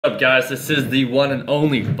What's up, guys? This is the one and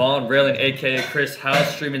only Vonrailin, aka Chris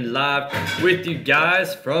House, streaming live with you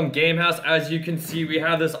guys from GameHaus. As you can see, we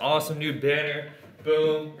have this awesome new banner.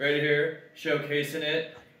 Boom, right here, showcasing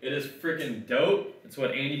it. It is freaking dope. It's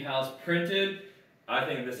what AndyHAUS printed. I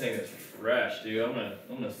think this thing is fresh, dude. I'm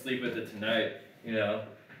gonna sleep with it tonight. You know,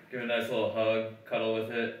 give it a nice little hug, cuddle with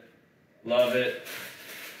it. Love it.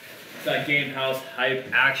 It's that GameHaus hype,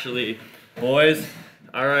 actually, boys.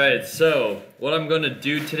 Alright, so what I'm going to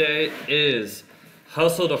do today is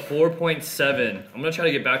hustle to 4.7. I'm going to try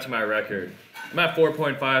to get back to my record. I'm at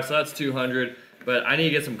 4.5, so that's 200. But I need to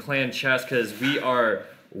get some clan chests because we are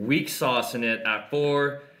weak saucing it at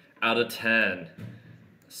 4 out of 10.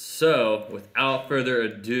 So, without further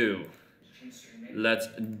ado, let's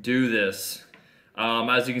do this.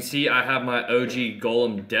 As you can see, I have my OG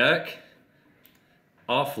Golem deck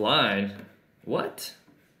offline. What?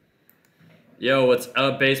 Yo, what's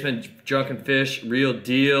up, Basement Drunken Fish? Real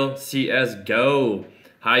deal. CSGO.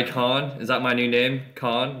 Hi, Con. Is that my new name?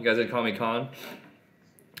 Con. You guys gonna call me Con?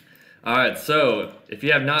 Alright, so if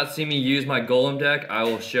you have not seen me use my Golem deck, I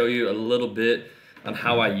will show you a little bit on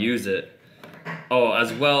how I use it. Oh,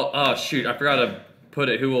 as well. Oh, shoot. I forgot to put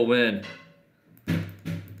it. Who will win?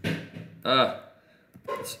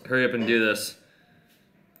 Let's hurry up and do this.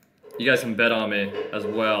 You guys can bet on me as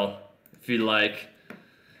well if you like.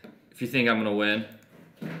 If you think I'm gonna win.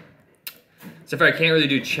 Except for I can't really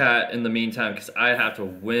do chat in the meantime because I have to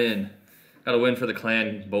win. Gotta win for the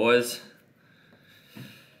clan, boys.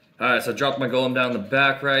 Alright, so drop my golem down the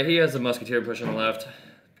back right. He has a musketeer push on the left.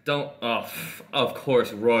 Of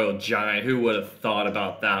course, Royal Giant. Who would have thought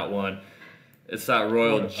about that one? It's that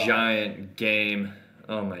Royal Giant game.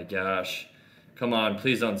 Oh my gosh. Come on,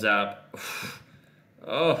 please don't zap.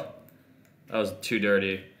 Oh, that was too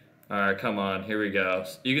dirty. Alright, come on. Here we go.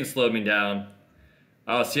 You can slow me down.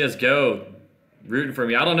 Oh, CSGO. Rooting for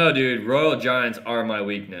me. I don't know, dude. Royal Giants are my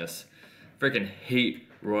weakness. Freaking hate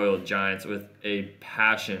Royal Giants with a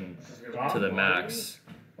passion to the max.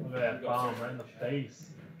 Look at that bomb right in the face.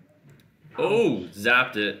 Oh,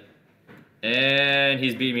 zapped it. And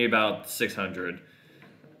he's beating me about 600.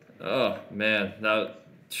 Oh, man. That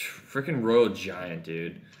freaking Royal Giant,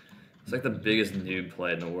 dude. It's like the biggest noob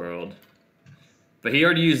play in the world. But he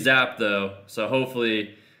already used Zap, though, so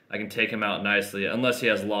hopefully I can take him out nicely. Unless he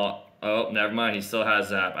has Oh, never mind. He still has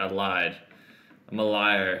Zap. I lied. I'm a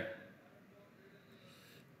liar.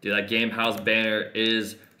 Dude, that GameHaus banner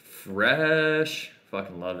is fresh.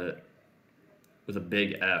 Fucking love it. With a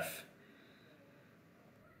big F.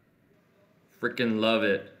 Freaking love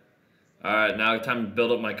it. Alright, now time to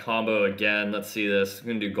build up my combo again. Let's see this. I'm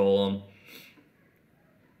going to do Golem.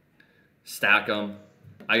 Stack them.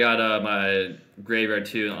 I got my Graveyard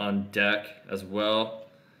 2 on deck as well.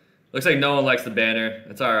 Looks like no one likes the banner.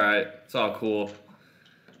 It's alright. It's all cool.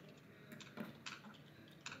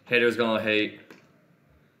 Haters gonna hate.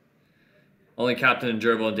 Only Captain and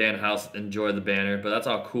Gerbil and Dan House enjoy the banner, but that's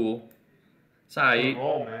all cool. It's alright.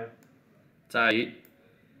 Oh, man. It's alright.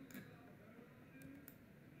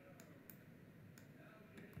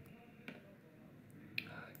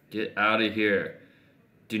 Get out of here.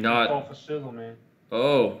 Do not... Fall for shizzle, man.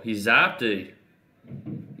 Oh, he zapped it.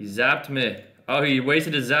 He zapped me. Oh, he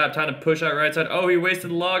wasted his zap. Time to push out right side. Oh, he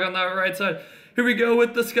wasted log on that right side. Here we go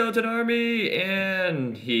with the skeleton army.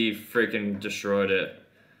 And he freaking destroyed it.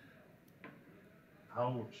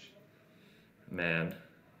 Ouch. Man.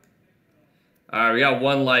 Alright, we got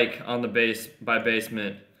one like on the base by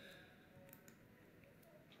basement.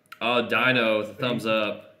 Oh, Dino with a thumbs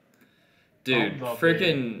up. Dude,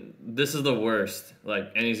 freaking, this is the worst.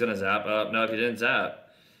 Like, and he's gonna zap up. No, if he didn't zap.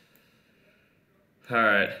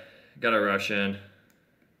 Alright, gotta rush in.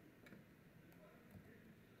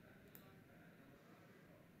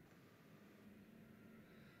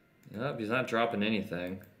 Yep, he's not dropping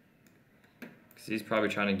anything. Because he's probably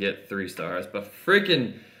trying to get 3 stars. But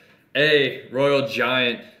freaking A, Royal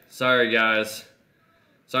Giant. Sorry, guys.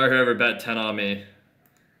 Sorry whoever bet 10 on me.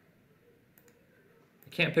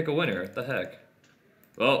 Can't pick a winner. What the heck?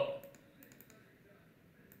 Well.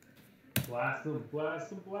 Blast him,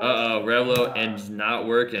 blast him, blast Uh-oh, Revlo and not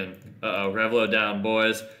working. Uh-oh, Revlo down,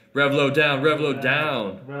 boys. Revlo down, Revlo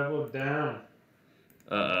down. Revlo down.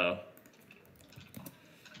 Uh-oh.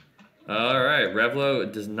 Alright,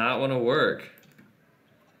 Revlo does not want to work.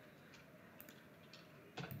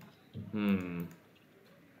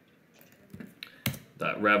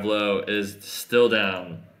 That Revlo is still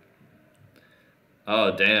down.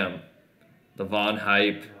 Oh, damn. The Von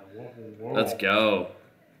hype. Whoa. Let's go.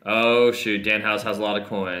 Oh, shoot. AndyHAUS has a lot of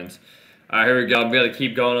coins. Alright, here we go. I'm going to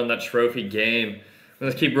keep going on that trophy game.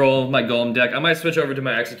 Let's keep rolling with my Golem deck. I might switch over to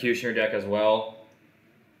my Executioner deck as well.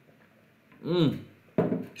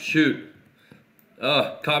 Shoot.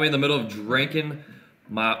 Caught me in the middle of drinking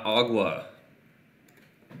my agua.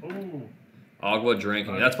 Ooh. Agua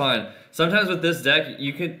drinking. That's fine. Sometimes with this deck,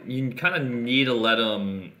 you kind of need to let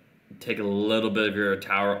them take a little bit of your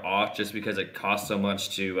tower off just because it costs so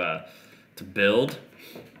much to build.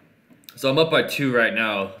 So I'm up by 2 right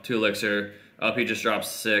now, 2 elixir. Up, he just dropped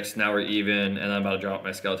 6. Now we're even, and I'm about to drop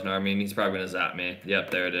my skeleton army, and he's probably gonna zap me.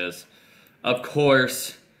 Yep, there it is. Of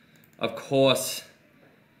course. If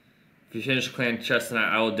you finish clan chest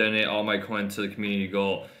tonight, I will donate all my coins to the community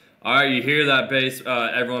goal. All right, you hear that,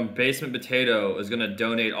 everyone? Basement Potato is gonna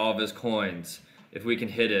donate all of his coins if we can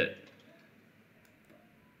hit it.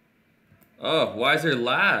 Oh, why is there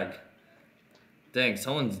lag? Dang,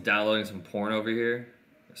 someone's downloading some porn over here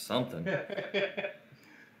or something.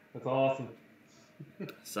 That's awesome.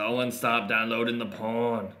 Someone stop downloading the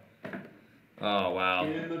porn. Oh, wow.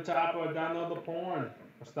 Get in the top or download the porn.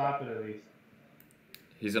 Or stop it at least.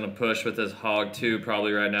 He's going to push with his hog too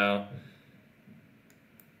probably right now.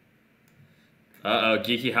 Uh-oh,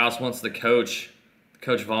 Geeky House wants the coach.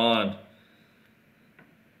 Coach Vaughn.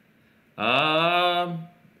 Don't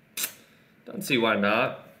see why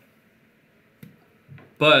not.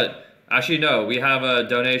 But, actually no, we have a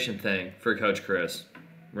donation thing for Coach Chris.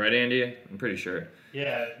 Right, Andy? I'm pretty sure.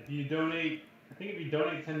 Yeah, if you donate, I think if you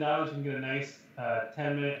donate $10, you can get a nice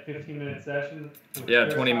 10-minute, 15-minute session. Yeah,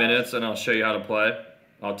 20 minutes, and I'll show you how to play.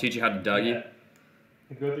 I'll teach you how to Dougie. Yeah.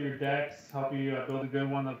 To go through your decks, help you build a good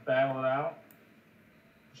one, to battle it out.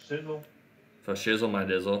 Shizzle. So shizzle my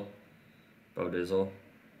dizzle. Bo dizzle.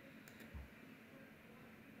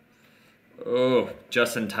 Oh,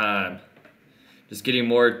 just in time. Just getting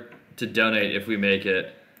more to donate if we make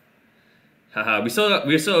it. Haha, we still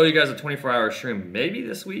owe you guys a 24-hour stream. Maybe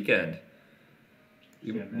this weekend.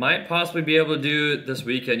 You might possibly be able to do it this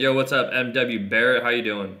weekend. Yo, what's up, MW Barrett? How you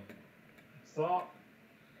doing? So,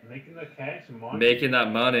 making the cash and money. Making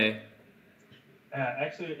that money.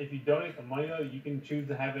 Actually, if you donate the money, though, you can choose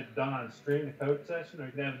to have it done on stream, the coach session, or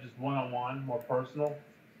you can have it just one-on-one, more personal.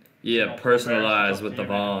 Yeah, personalized with the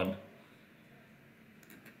Vaughn.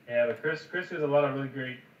 Yeah, but Chris has a lot of really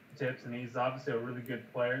great tips, and he's obviously a really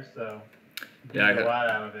good player, so yeah, I get a lot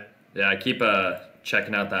out of it. Yeah, I keep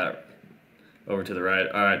checking out that over to the right.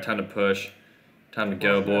 All right, time to push. Time to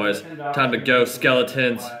go, boys. Time to go,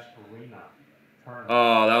 skeletons.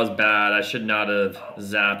 Oh, that was bad. I should not have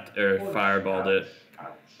zapped or fireballed it.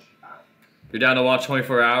 You're down to watch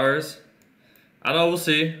 24 hours? I don't know, we'll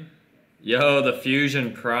see. Yo, the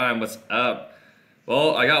Fusion Prime, what's up?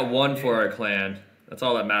 Well, I got 1 for our clan. That's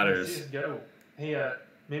all that matters. Let's go. Hey,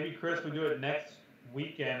 maybe Chris will do it next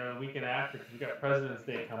weekend or the weekend after, because we got President's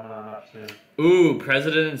Day coming on up soon. Ooh,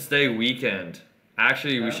 President's Day weekend.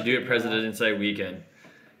 Actually, we should do it President's Day weekend.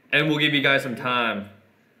 And we'll give you guys some time.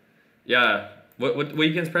 Yeah. What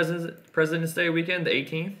weekend's President's Day weekend? The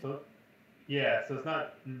 18th? So it's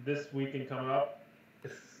not this weekend coming up.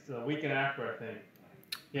 It's the weekend after, I think.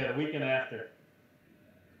 Yeah, the weekend after.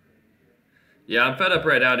 Yeah, I'm fed up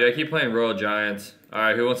right now, dude. I keep playing Royal Giants.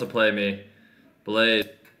 Alright, who wants to play me? Blaze,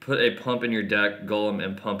 put a pump in your deck. Golem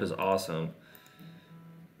and pump is awesome.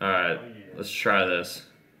 Alright, let's try this.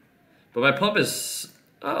 But my pump is...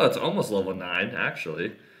 Oh, it's almost level 9,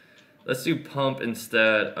 actually. Let's do pump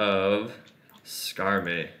instead of Scar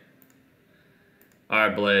Me.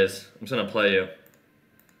 Alright, Blaze. I'm just going to play you.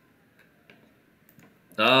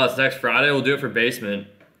 Oh, it's next Friday. We'll do it for basement.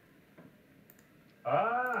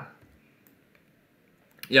 Ah!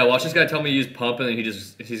 Yeah, watch this guy tell me to use pump and then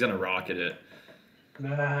he's going to rocket it.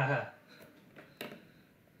 Nah.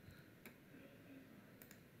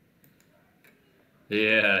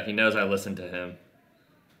 Yeah, he knows I listen to him.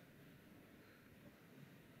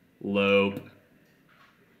 Lope.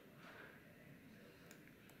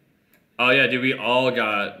 Oh yeah, dude, we all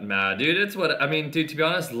got mad. Dude, it's what, I mean, dude, to be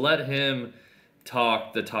honest, let him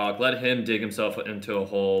talk the talk. Let him dig himself into a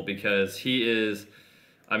hole because he is,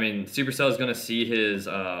 I mean, Supercell is going to see his,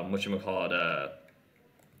 whatchamacallit,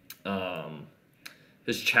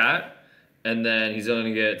 his chat, and then he's going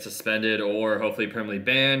to get suspended or hopefully permanently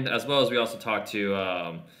banned, as well as we also talked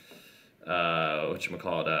to,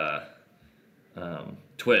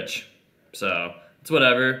 Twitch. So, it's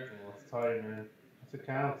whatever. It's tight, man. It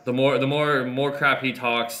counts. The more crap he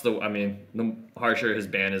talks, the harsher his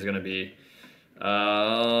ban is gonna be.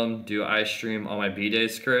 Do I stream on my B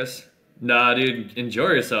days, Chris? Nah, dude, enjoy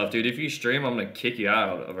yourself, dude. If you stream, I'm gonna kick you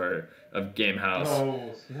out of GameHaus.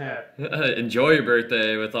 Oh snap! Enjoy your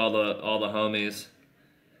birthday with all the homies.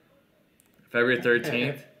 February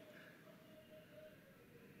 13th.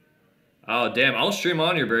 Oh damn! I'll stream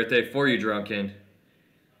on your birthday for you, drunken.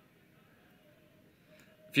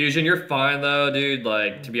 Fusion, you're fine though, dude.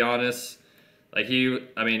 Like, to be honest, like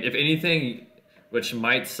I mean, if anything, which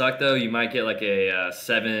might suck though, you might get like a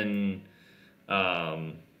 7-day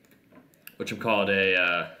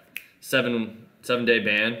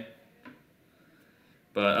ban.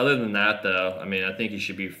 But other than that though, I mean, I think you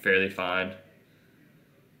should be fairly fine.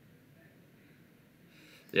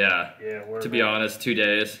 Yeah, to be honest, 2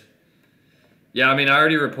 days. Yeah, I mean, I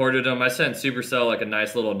already reported him. I sent Supercell like a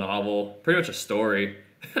nice little novel, pretty much a story.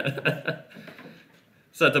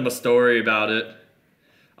 Sent them a story about it.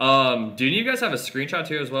 Do you guys have a screenshot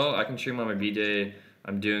too as well? I can stream on my B-Day.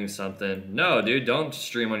 I'm doing something. No, dude, don't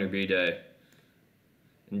stream on your B-Day.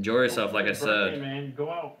 Enjoy yourself, like I said. Man, go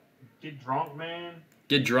out, get drunk, man.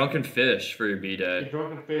 Get drunk and fish for your B-Day. Get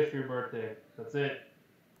drunk and fish for your birthday. That's it.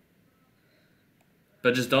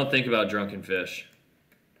 But just don't think about drunken fish.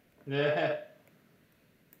 Yeah.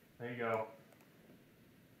 There you go.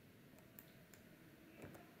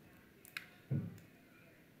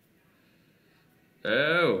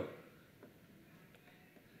 Oh.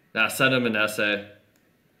 Now send him an essay.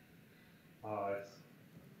 Oh, it's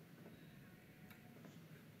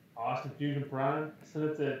Austin Fusion Prime. Send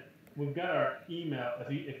it to. We've got our email.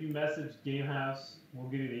 If you message GameHaus, we'll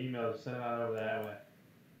give you the email. Send it on over that way.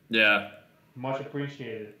 Yeah. Much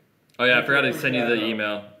appreciated. Oh yeah, I forgot to send you the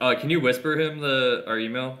email. Can you whisper him our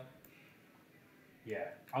email? Yeah,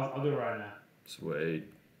 I'll do it right now. Sweet.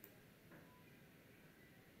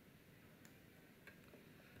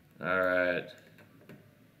 All right.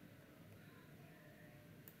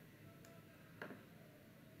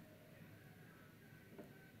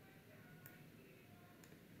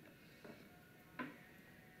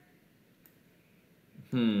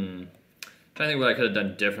 Trying to think what I could have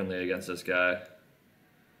done differently against this guy.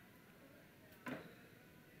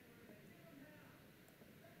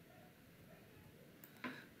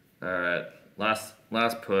 All right, last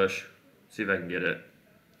push. See if I can get it.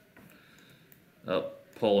 Oh,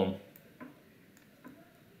 pull him.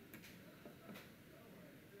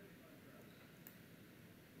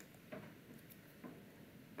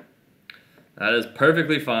 That is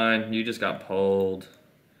perfectly fine. You just got pulled.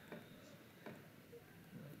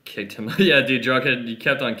 Kicked him. Yeah, dude, Drunken, you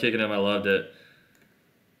kept on kicking him. I loved it.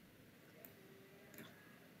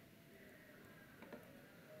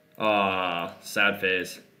 Ah, sad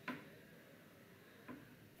face.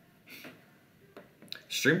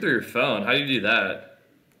 Stream through your phone. How do you do that?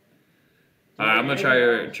 Alright, I'm gonna try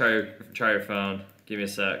your phone. Give me a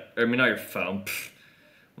sec. Or I mean, not your phone. Pfft.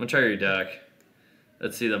 I'm gonna try your deck.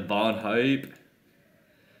 Let's see the Von hype.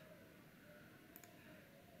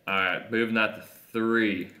 Alright, moving that to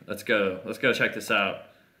 3. Let's go. Let's go check this out.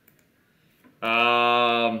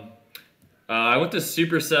 I went to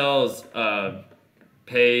Supercell's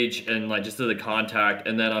page and like just did the contact,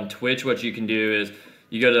 and then on Twitch, what you can do is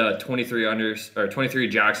you go to 23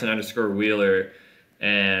 Jackson _ Wheeler,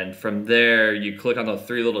 and from there you click on the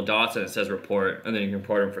 3 little dots and it says report, and then you can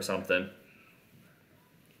report him for something.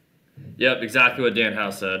 Yep, exactly what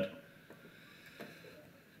AndyHAUS said.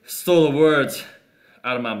 Stole the words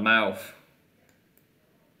out of my mouth.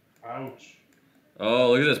 Ouch.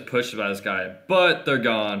 Oh, look at this push by this guy. But they're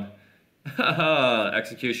gone. Haha,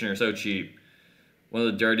 Executioner, so cheap. One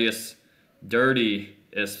of the dirtiest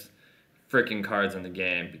freaking cards in the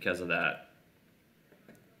game because of that.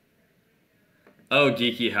 Oh,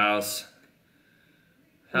 Geeky House.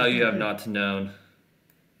 How you have not to known.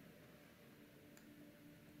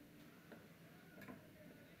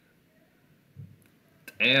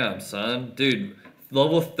 Damn, son. Dude,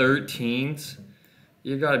 level 13s?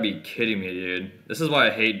 You gotta be kidding me, dude. This is why I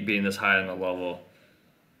hate being this high on the level.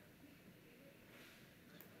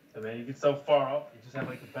 I mean, you get so far up, you just have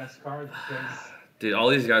like the best cards because... Dude, all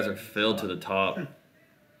these guys are filled to the top.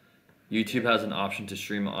 YouTube has an option to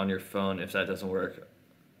stream on your phone. If that doesn't work,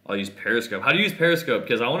 I'll use Periscope. How do you use Periscope?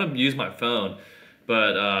 Because I want to use my phone,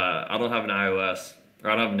 but I don't have an iOS.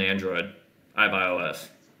 Or I don't have an Android. I have iOS.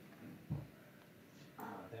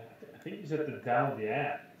 I think you just have to download the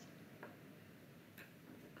app.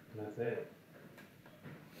 And that's it.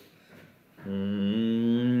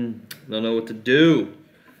 Don't know what to do.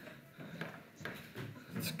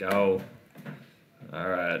 Let's go.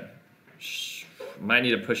 Alright. Might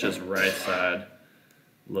need to push this right side a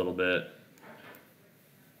little bit.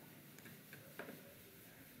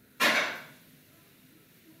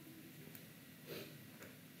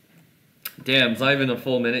 Damn, it's not even a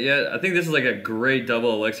full minute yet. I think this is like a great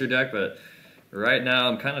double elixir deck, but right now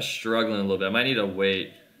I'm kind of struggling a little bit. I might need to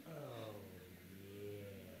wait.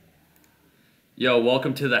 Yo,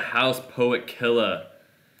 welcome to the house, Poet Killer.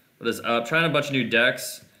 What is up? Trying a bunch of new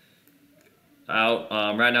decks out.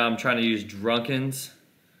 Right now I'm trying to use Drunkens.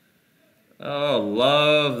 Oh,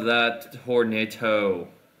 love that Tornado.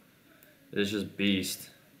 It's just beast.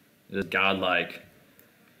 It is godlike.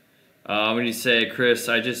 What do you say, Chris?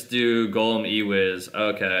 I just do Golem E-Wiz.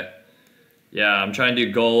 Okay. Yeah, I'm trying to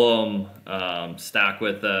do Golem stack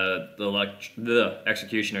with the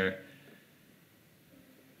Executioner.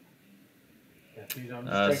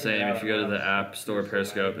 Same. If you go to the App Store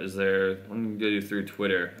Periscope, is there? I'm gonna go through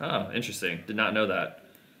Twitter. Oh, interesting. Did not know that.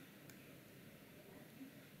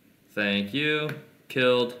 Thank you.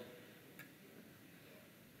 Killed.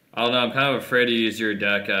 I don't know. I'm kind of afraid to use your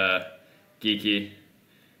deck, Geeky.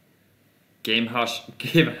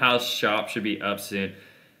 GameHaus shop should be up soon.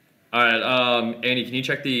 All right. Andy, can you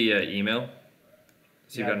check the email?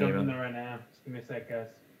 See if you got an email. I'm doing it right now. Just give me a sec, guys.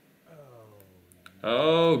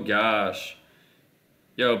 Oh gosh.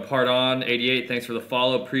 Yo, Pardon 88, thanks for the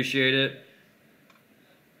follow, appreciate it.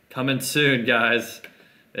 Coming soon, guys.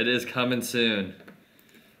 It is coming soon.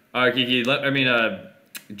 All right, Kiki.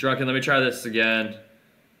 Drunken. Let me try this again.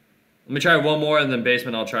 Let me try one more, and then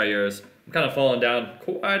Basement. I'll try yours. I'm kind of falling down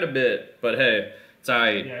quite a bit, but hey, it's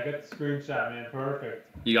alright. Yeah, I got the screenshot, man.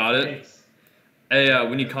 Perfect. You got it. Thanks. Hey,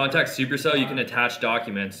 when you contact Supercell, you can attach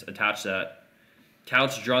documents. Attach that.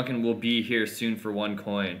 Couch Drunken will be here soon for 1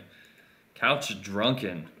 coin. Couch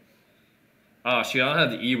Drunken. Oh, shoot, I don't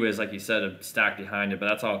have the E-Wiz, like you said, stacked behind it, but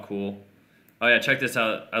that's all cool. Oh, yeah, check this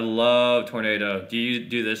out. I love Tornado. Do you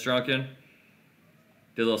do this, Drunken?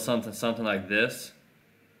 Do a little something like this.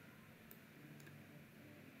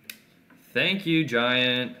 Thank you,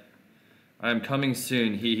 Giant. I'm coming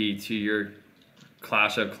soon, hee to your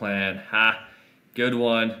Clash of Clan. Ha. Good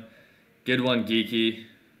one. Good one, Geeky.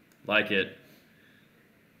 Like it.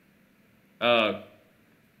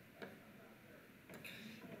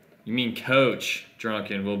 You mean Coach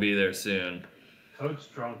Drunken will be there soon.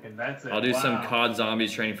 Coach Drunken, that's it. I'll do some COD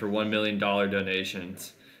Zombies training for $1 million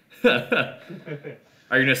donations. Are you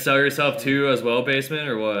going to sell yourself too as well, Basement,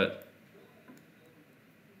 or what?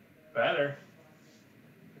 Better.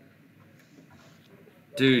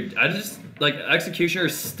 Dude, I just, like, Executioner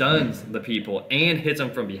stuns the people and hits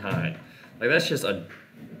them from behind. Like, that's just a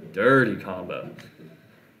dirty combo.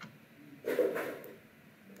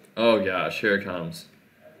 Oh gosh, here it comes.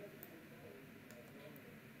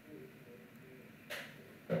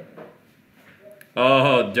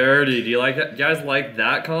 Oh, dirty. Do you like that? You guys like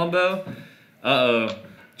that combo? Uh-oh.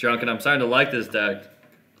 Drunken, I'm starting to like this deck.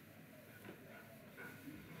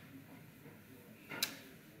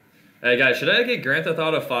 Hey guys, should I get Grand Theft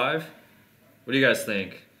Auto 5? What do you guys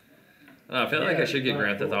think? I feel like I should get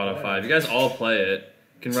Grand Theft Auto 5. You guys all play it.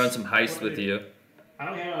 Can run some heists with you. I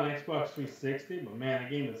don't have it on Xbox 360, but man, the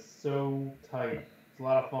game is so tight. It's a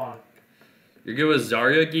lot of fun. You're good with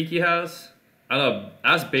Zarya, Geeky House? I don't know.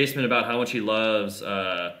 Ask Basement about how much he loves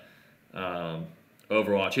Overwatch.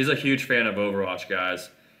 He's a huge fan of Overwatch, guys.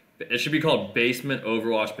 It should be called Basement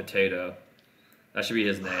Overwatch Potato. That should be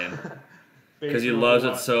his name. Because he loves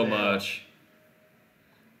it so much.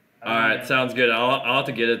 Alright, sounds good. I'll have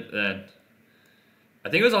to get it then. I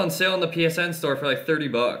think it was on sale in the PSN store for like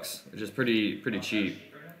 $30, which is pretty cheap.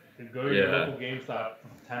 Go to your local GameStop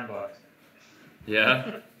for $10.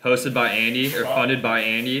 Yeah? Hosted by Andy, or funded by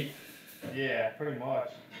Andy? Yeah, pretty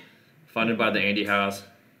much. Funded by the AndyHAUS.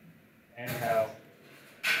 AndyHAUS.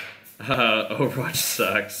 Overwatch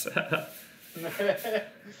sucks.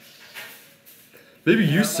 Maybe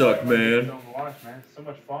you suck, man. Overwatch, man. It's so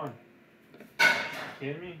much fun.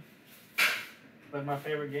 Kidding me? It's like my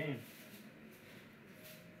favorite game.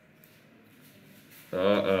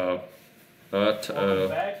 Uh-oh. Uh-oh.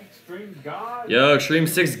 Back, Extreme God. Yo, Extreme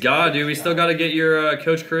 6 God, dude. We still got to get your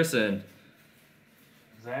Coach Chris in.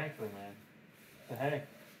 Exactly, man. What the heck?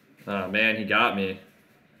 Oh, man, he got me.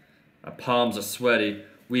 My palms are sweaty.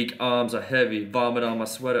 Weak arms are heavy. Vomit on my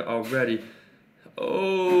sweater already.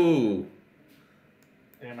 Oh.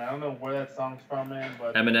 Damn, I don't know where that song's from, man,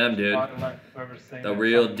 but Eminem, dude. Like the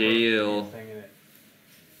real deal. It.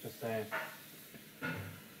 Just saying.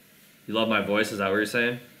 You love my voice? Is that what you're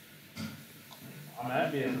saying? I'm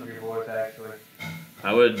envious of your voice, actually.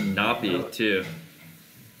 I would not be, too.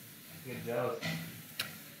 Get jealous.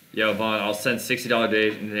 Yo, Vaughn, I'll send $60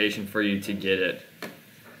 donation for you to get it.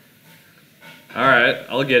 Alright,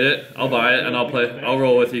 I'll get it. I'll buy it, and I'll play. I'll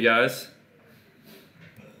roll with you guys.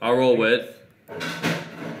 I'll roll with.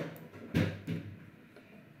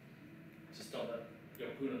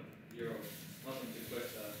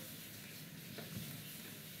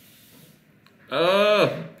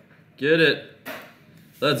 Oh, get it.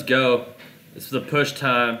 Let's go. It's the push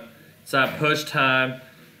time. It's that push time.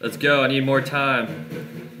 Let's go. I need more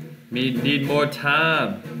time. Need more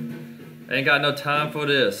time. I ain't got no time for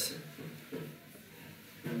this.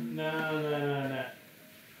 No.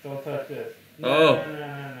 Don't touch this. Oh.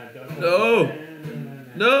 No. Don't touch No.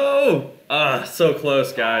 this. No. Ah, so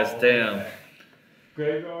close, guys. Oh, Damn. okay.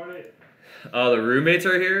 Graveyard it. Oh, the roommates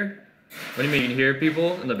are here? What do you mean? You can hear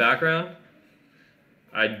people in the background?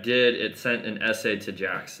 I did. It sent an essay to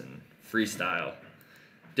Jackson. Freestyle.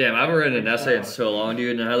 Damn, I haven't written an essay in so long,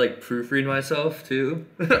 dude, and I like proofread myself too.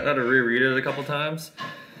 I had to reread it a couple times.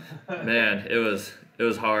 Man, it was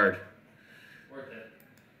hard. Worth it.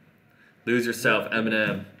 Lose yourself,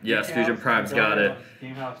 Eminem. Yes, Fusion Prime's got it.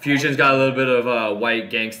 GameHaus. Fusion's got a little bit of white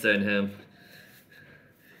gangsta in him.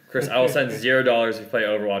 Chris, I will send $0 if you play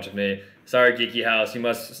Overwatch with me. Sorry, Geeky House, you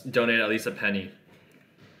must donate at least a penny.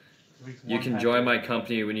 You can join my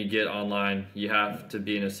company when you get online. You have to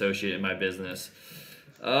be an associate in my business.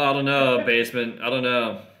 Oh, I don't know, basement. I don't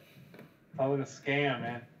know. Sounds like a scam,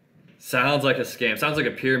 man. Sounds like a scam. Sounds like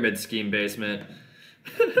a pyramid scheme, basement.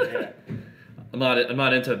 Yeah. I'm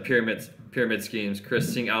not into pyramid schemes.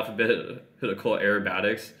 Chris, seeing alphabetical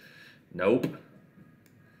aerobatics. Nope.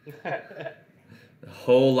 A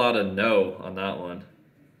whole lot of no on that one.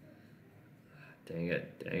 Dang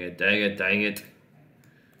it.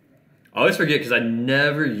 I always forget because I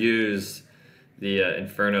never use the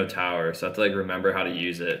Inferno Tower, so I have to like remember how to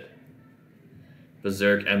use it.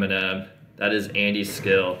 Berserk Eminem. That is Andy's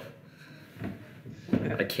skill.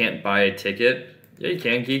 I can't buy a ticket. Yeah, you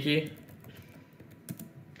can, Geeky.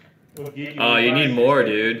 Well, Geeky, Oh, you need more,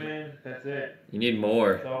 dude. Man, that's it. You need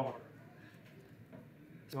more. It's over.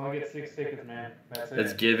 You only get 6 tickets, man. That's it.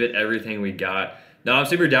 Let's give it everything we got. No, I'm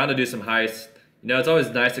super down to do some heists. You know, it's always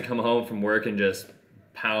nice to come home from work and just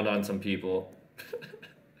pound on some people.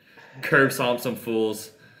 Curb stomp some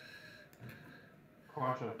fools.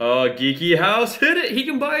 Oh, Geeky House, hit it! He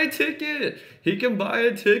can buy a ticket!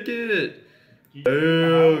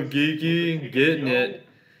 Oh, Geeky, getting it.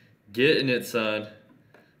 Getting it, son.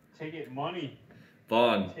 Ticket money.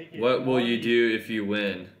 Vaughn, what will you do if you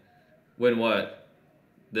win? Win what?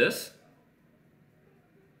 This?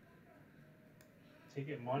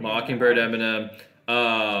 Ticket money. Mockingbird Eminem.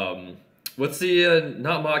 What's the,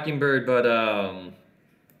 not Mockingbird, but,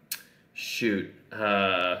 shoot.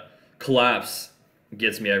 Collapse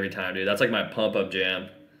gets me every time, dude. That's like my pump-up jam.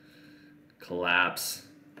 Collapse.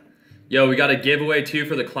 Yo, we got a giveaway, too,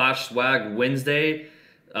 for the Clash Swag Wednesday.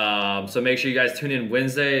 So make sure you guys tune in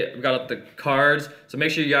Wednesday. We got up the cards. So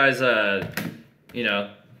make sure you guys, you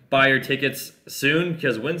know, buy your tickets soon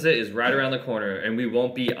because Wednesday is right around the corner and we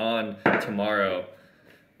won't be on tomorrow.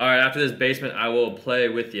 All right, after this basement, I will play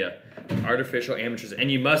with you. Artificial amateurs.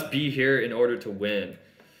 And you must be here in order to win.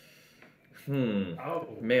 Oh.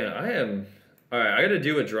 Man, I am... All right, I got to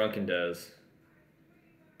do what Drunken does.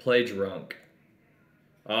 Play drunk.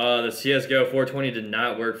 The CSGO 420 did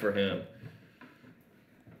not work for him.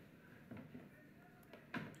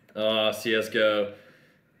 CSGO.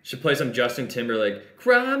 Should play some Justin Timberlake.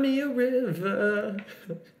 Cry me a river.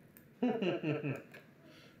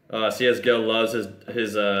 CSGO loves his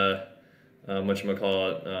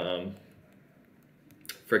whatchamacallit,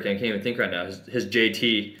 frickin' I can't even think right now. His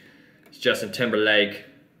JT. It's Justin Timberlake.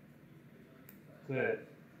 That's it.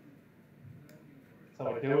 That's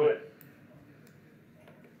how we do it.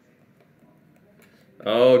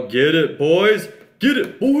 Oh, get it, boys. Get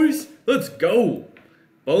it, boys. Let's go.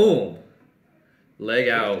 Boom. Leg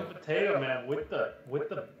out. Potato man with the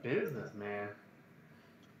business, man.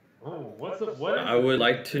 Oh, what is I would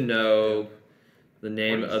like to know the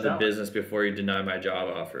name of the selling? business before you deny my job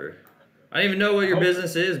offer. I don't even know what your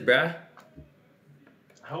business is, bruh.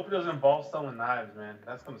 I hope it doesn't involve selling knives, man.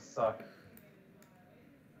 That's gonna suck.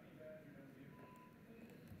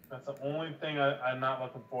 That's the only thing I'm not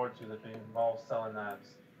looking forward to, that it involves selling knives.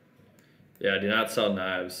 Yeah, do not sell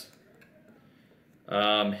knives.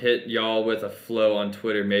 Hit y'all with a flow on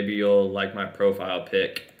Twitter. Maybe you'll like my profile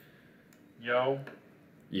pic. Yo.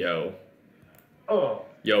 Oh.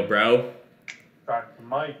 Yo, bro. Dr.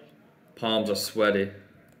 Mike. Palms are sweaty.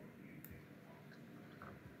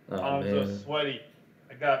 Oh, Palms man. are sweaty.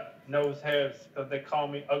 I got nose hairs because they call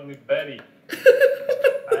me Ugly Betty.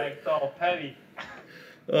 I act all petty.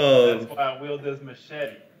 Oh. That's why I wield this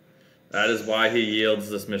machete. That is why he yields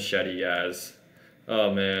this machete, guys.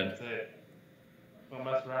 Oh, man. That's it. Don't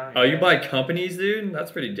mess around Oh, you buy companies, dude?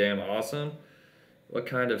 That's pretty damn awesome. What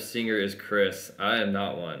kind of singer is Chris? I am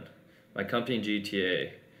not one. My company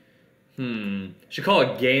GTA. Should call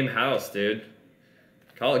it GameHaus, dude.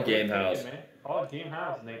 Call it GameHaus. Call it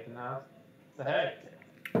GameHaus, Nathan House. What the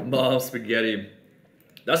heck? Mom spaghetti.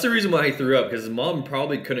 That's the reason why he threw up, because his mom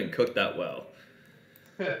probably couldn't cook that well.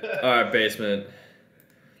 Alright, basement.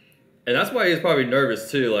 And that's why he was probably nervous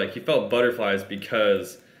too. Like, he felt butterflies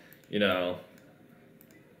because, you know,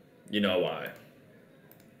 You know why.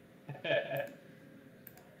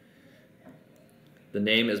 The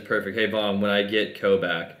name is perfect. Hey, Vaughn, when I get Co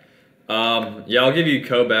back. Yeah, I'll give you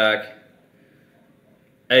Co back.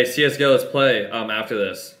 Hey, CSGO, let's play after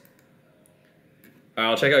this.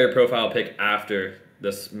 I'll check out your profile pic after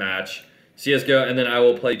this match. CSGO, and then I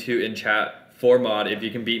will play 2 in chat for mod. If you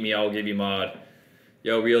can beat me, I will give you mod.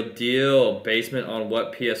 Yo, real deal. Basement on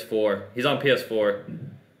what PS4? He's on PS4.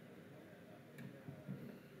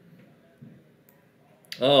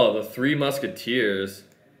 Oh, the Three Musketeers.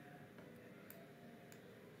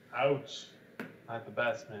 Ouch. Not the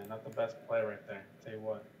best, man. Not the best play right there. I'll tell you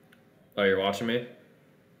what. Oh, you're watching me?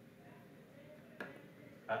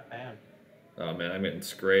 I am. Oh, man, I'm getting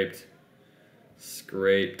scraped.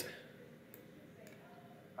 Scraped.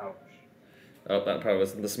 Ouch. Oh, that probably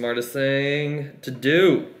wasn't the smartest thing to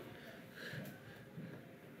do.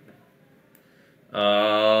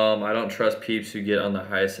 I don't trust peeps who get on the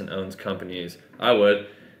highest and owns companies. I would.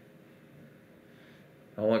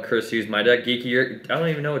 I want Chris to use my deck. Geeky, I don't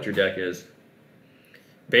even know what your deck is.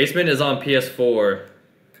 Basement is on PS4.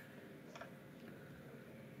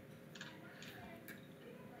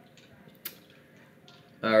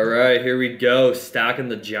 Alright, here we go. Stacking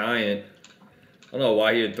the Giant. I don't know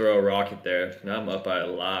why he would throw a rocket there. Now I'm up by a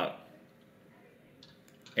lot.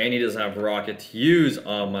 And he doesn't have rocket to use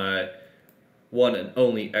on my one and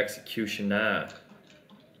only Executioner.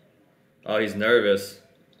 Oh, he's nervous.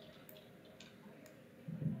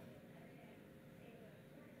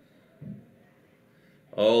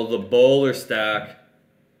 Oh, the bowler stack.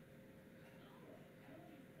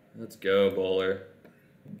 Let's go, bowler.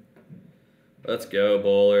 Let's go,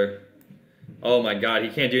 bowler. Oh my god, he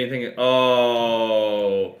can't do anything.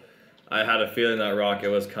 Oh, I had a feeling that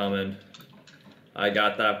rocket was coming. I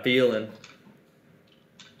got that feeling.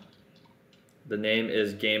 The name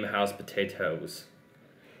is GameHaus Potatoes.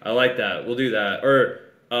 I like that. We'll do that. Or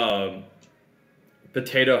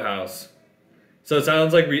Potato House. So it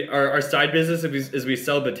sounds like our side business is we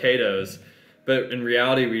sell potatoes, but in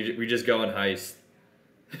reality we just go on heist.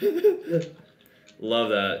 Love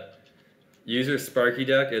that. User Sparky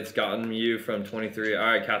deck. It's gotten you from 23. All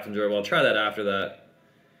right, Captain Jordan. I'll try that after that.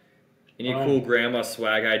 Any cool grandma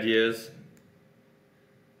swag ideas?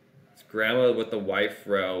 It's grandma with the wife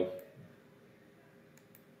row.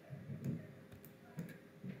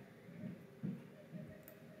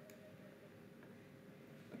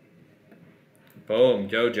 Boom,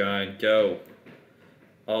 go Giant, go.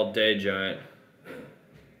 All day Giant. Hey,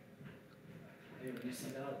 when you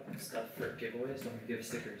send out stuff for giveaways, don't give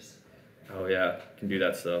stickers. Oh yeah, can do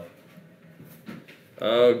that stuff.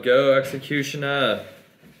 Oh, go Executioner.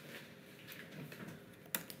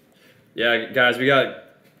 Yeah, guys, we got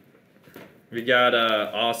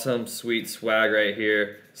awesome, sweet swag right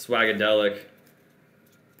here. Swagadelic.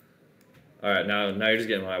 All right, now you're just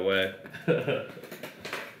getting in my way.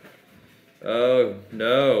 Oh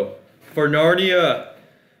no, for Narnia,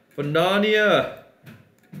 for Narnia.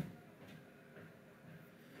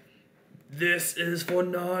 This is for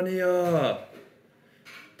Narnia.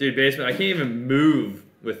 Dude, Basement, I can't even move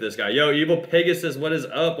with this guy. Yo, Evil Pegasus, what is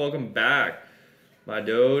up? Welcome back, my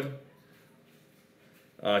dude.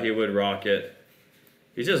 He would rocket.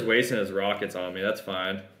 He's just wasting his rockets on me. That's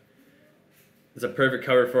fine. It's a perfect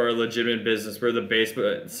cover for our legitimate business. We're the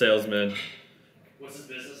basement salesman. What's his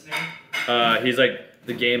business name? He's like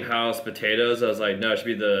the GameHaus Potatoes. I was like, no, it should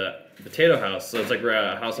be the Potato House. So it's like we're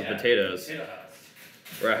a house of potatoes. Potato House.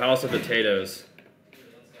 We're a house of potatoes.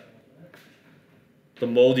 The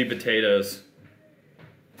moldy potatoes.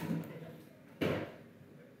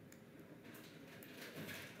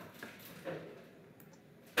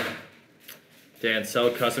 Dan,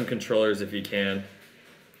 sell custom controllers if you can.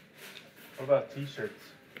 What about t-shirts?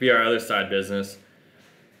 Could be our other side business.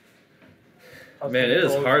 Man, it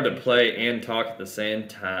is hard to play and talk at the same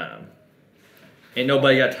time. Ain't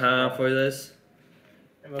nobody got time for this.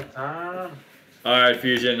 Ain't no time. Alright,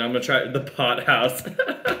 Fusion, I'm gonna try the pot house.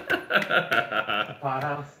 Pot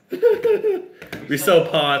house. We sell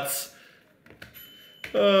pots.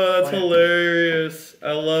 Oh, that's hilarious.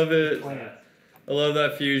 I love it. Plants. I love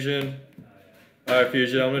that, Fusion. Alright,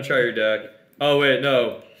 Fusion, I'm gonna try your deck. Oh, wait,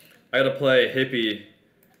 no. I gotta play Hippie.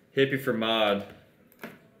 Hippie for mod. I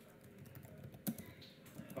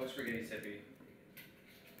always forget he's hippie.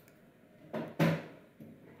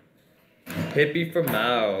 Hippie for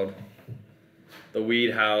mod. The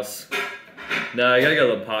weed house. No, you gotta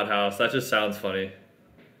go to the pot house. That just sounds funny.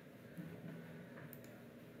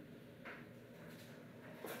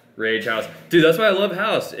 Rage house. Dude, that's why I love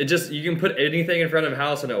house. It just, you can put anything in front of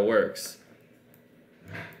house and it works. It's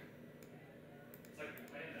like we planned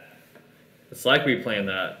that. It's like we planned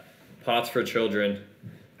that. Pots for children.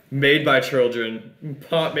 Made by children.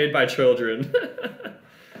 Pot made by children.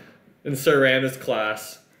 In Sir Ram's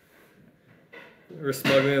class. We're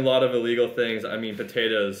smuggling a lot of illegal things. I mean,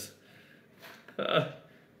 potatoes.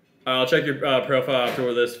 I'll check your profile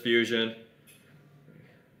after this fusion.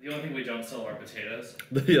 The only thing we don't sell are potatoes.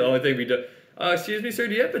 The only thing we do. Excuse me, sir,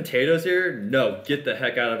 do you have potatoes here? No, get the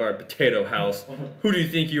heck out of our potato house. Who do you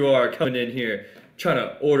think you are coming in here trying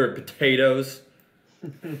to order potatoes?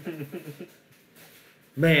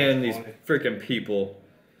 Man, these freaking people.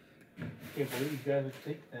 I can't believe you guys would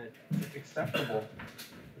think that it's acceptable.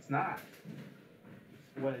 It's not.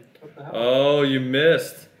 What the hell? Oh, you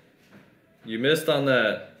missed. You missed on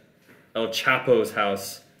that. El Chapo's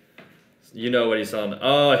house. You know what he's on.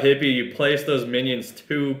 Oh, Hippie, you placed those minions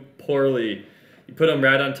too poorly. You put them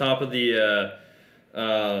right on top of the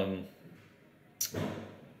golem.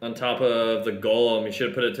 You should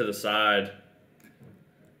have put it to the side.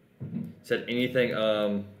 Said anything,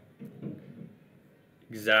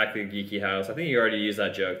 exactly, Geeky House. I think you already used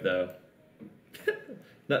that joke, though.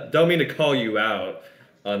 Don't mean to call you out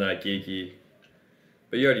on that, Geeky.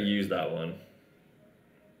 But you already used that one.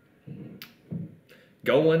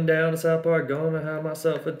 Going down to South Park, gonna have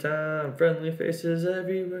myself a time. Friendly faces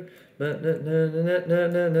everywhere.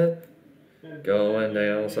 Going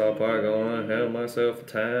down to South Park, gonna have myself a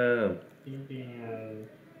time.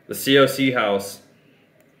 The COC house.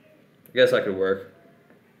 I guess that could work.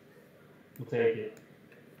 We'll take it.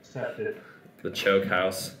 Accept it. The choke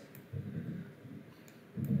house.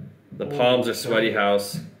 The palms are sweaty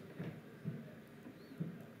house.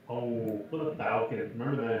 Oh, what a Falcon.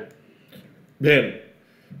 Remember that? Man,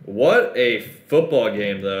 what a football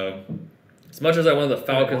game, though. As much as I wanted the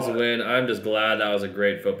Falcons to win, I'm just glad that was a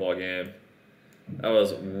great football game. That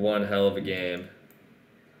was one hell of a game.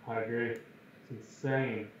 I agree. It's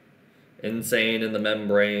insane. Insane in the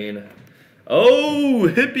membrane. Oh,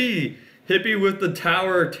 Hippie! Hippie with the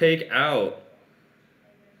tower take out.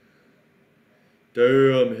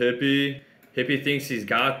 Damn, Hippie. Hippie thinks he's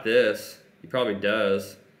got this. He probably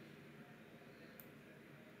does.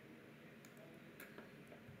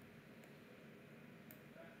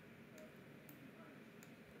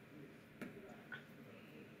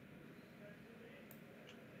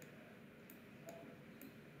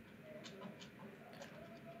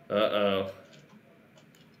 Uh-oh.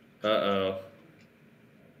 Uh-oh.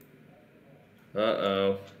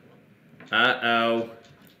 Uh-oh. Uh-oh.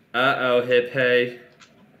 Uh-oh, Hippie.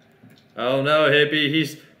 Oh no, Hippie.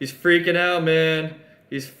 He's freaking out, man.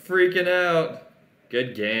 He's freaking out.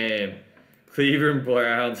 Good game. Cleveland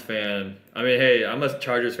Browns fan. I mean, hey, I'm a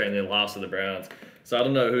Chargers fan. They lost to the Browns. So I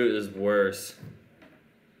don't know who is worse.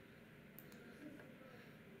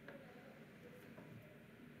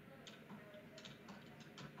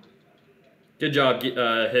 Good job,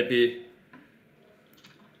 Hippie.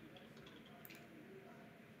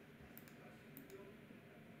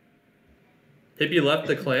 Hippie left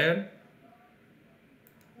the clan?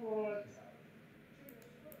 What?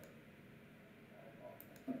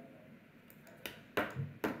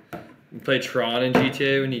 You play Tron in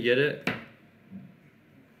GTA when you get it?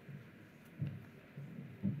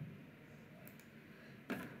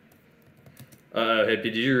 Hippie,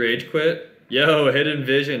 did you rage quit? Yo, Hidden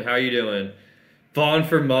Vision, how you doing? Vaughn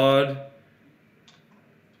for mod.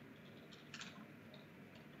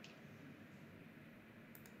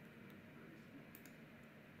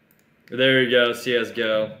 There you go,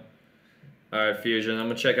 CSGO. Alright, Fusion, I'm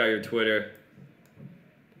gonna check out your Twitter.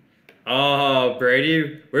 Oh,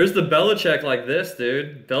 Brady, where's the Belichick like this,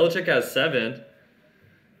 dude? Belichick has 7.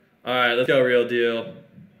 Alright, let's go, Real Deal.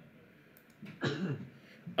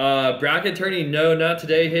 Bracket tourney, no, not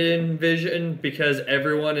today, Hidden Vision, because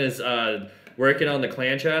everyone is working on the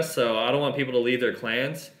clan chest, so I don't want people to leave their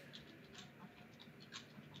clans.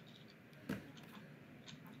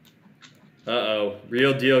 Uh-oh,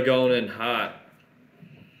 Real Deal going in hot.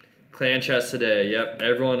 Clan chest today, yep,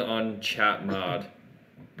 everyone on chat mod.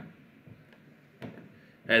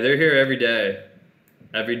 Hey, they're here every day.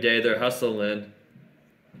 Every day they're hustling.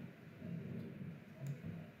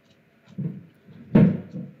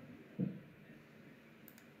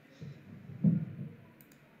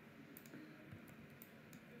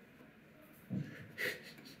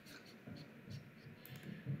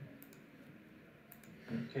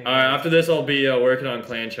 Okay, Alright, after this I'll be working on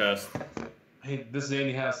clan chest. hey, this is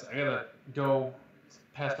AndyHAUS. I gotta go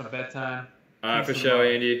past my bedtime. Alright, for sure,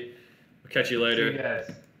 Andy. We'll catch you later. See you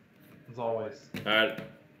guys, as always. Alright,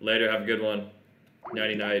 later. Have a good one.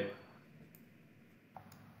 Nighty night.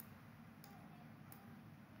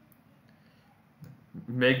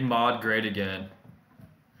 Make mod great again.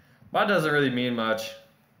 Mod doesn't really mean much.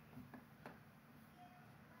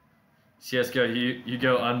 CSGO, you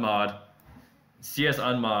go unmod. CS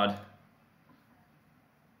unmod.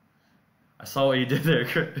 I saw what you did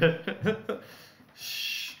there.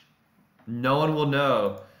 Shh. No one will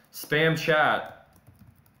know. Spam chat.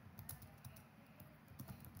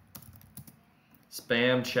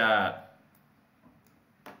 Spam chat.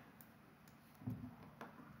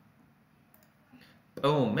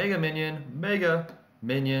 Boom. Mega minion. Mega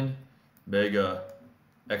minion. Mega.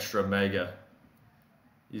 Extra mega.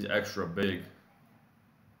 He's extra big.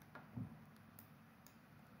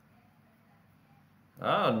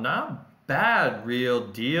 Oh, not bad, real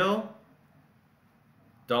deal.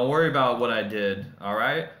 Don't worry about what I did,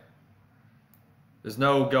 alright? There's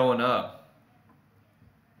no going up.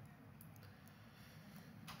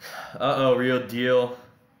 Uh-oh, real deal.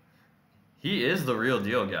 He is the real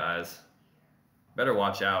deal, guys. Better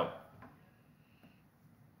watch out.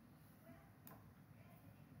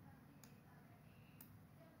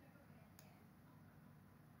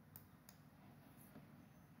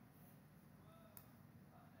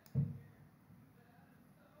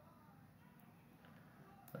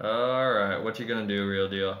 All right, what you gonna do, real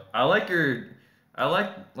deal? I like you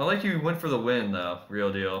went for the win though,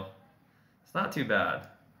 real deal. It's not too bad.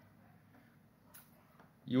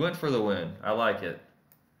 You went for the win. I like it.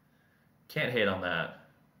 Can't hate on that.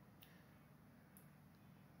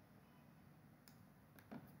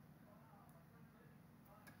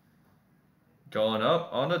 Going up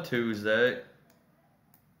on a Tuesday.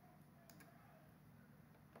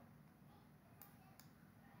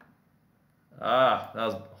 Ah, that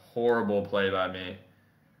was a horrible play by me.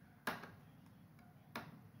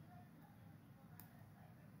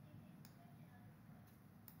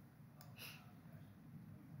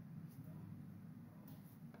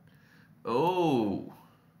 Oh.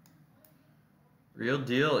 Real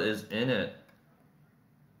deal is in it.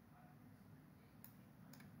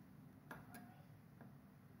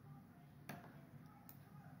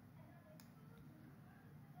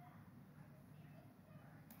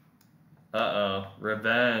 Uh-oh,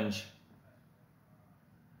 revenge.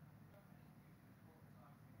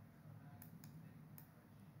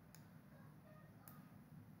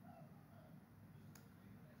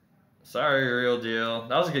 Sorry, real deal.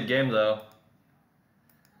 That was a good game, though.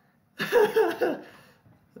 The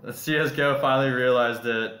CSGO finally realized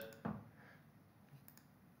it.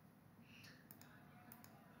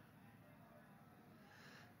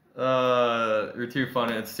 You're too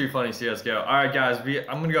funny. It's too funny, CSGO. All right, guys.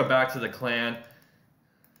 I'm gonna go back to the clan.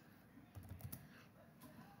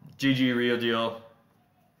 GG, real deal.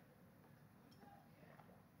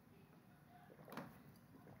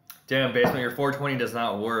 Damn, basement, your 420 does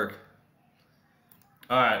not work.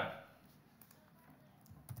 All right.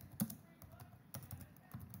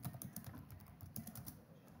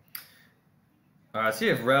 All right, see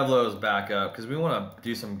if Revlo's back up, because we want to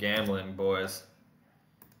do some gambling, boys.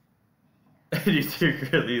 You two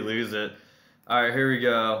really lose it. All right, here we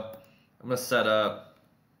go. I'm going to set up.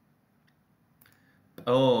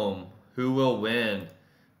 Boom. Who will win?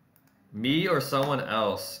 Me or someone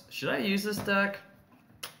else? Should I use this deck?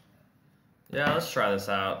 Yeah, let's try this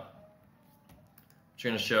out. What you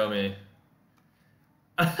going to show me?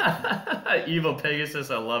 Evil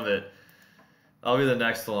Pegasus, I love it. I'll be the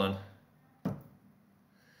next one.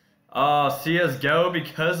 Oh, CSGO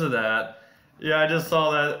because of that. Yeah, I just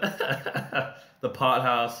saw that. The pot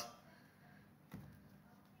house.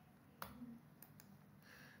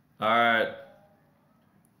 Alright.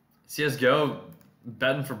 CSGO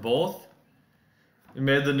betting for both. We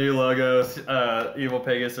made the new logo, Evil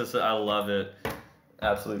Pegasus. I love it.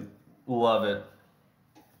 Absolutely love it.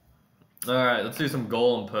 Alright, let's do some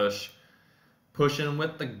golem push. Pushing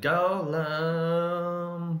with the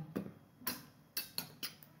golem.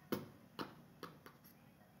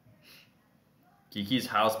 Geeky's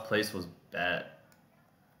house place was bad.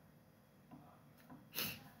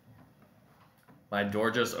 My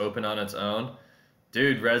door just opened on its own.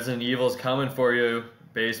 Dude, Resident Evil's coming for you,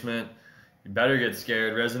 basement. You better get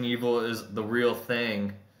scared. Resident Evil is the real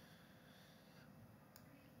thing.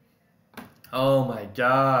 Oh my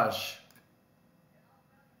gosh.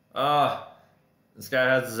 This guy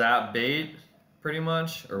has zap bait, pretty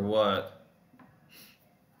much, or what?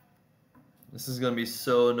 This is gonna be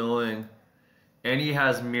so annoying. And he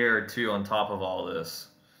has mirror too on top of all this.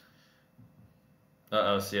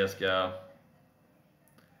 Uh-oh, CSGO.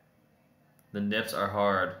 The nips are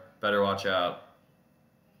hard. Better watch out.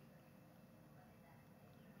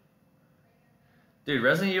 Dude,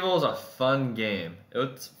 Resident Evil is a fun game.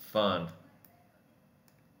 It's fun.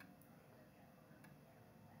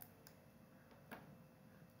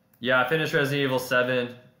 Yeah, I finished Resident Evil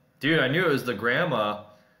 7. Dude, I knew it was the grandma.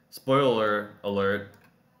 Spoiler alert.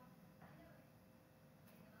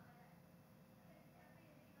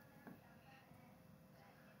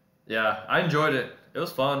 Yeah, I enjoyed it. It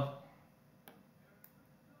was fun.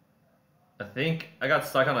 I think I got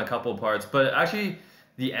stuck on a couple parts, but actually,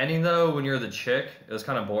 the ending though, when you're the chick, it was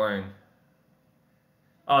kind of boring.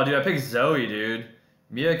 Oh, dude, I picked Zoe, dude.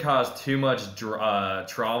 Mia caused too much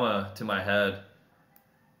trauma to my head.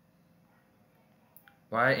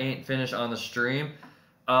 Why I ain't finished on the stream?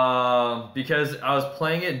 Because I was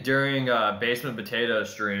playing it during Basement Potato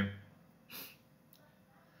stream.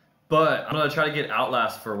 But I'm gonna try to get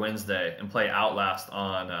Outlast for Wednesday and play Outlast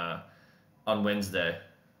on Wednesday.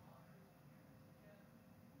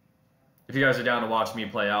 If you guys are down to watch me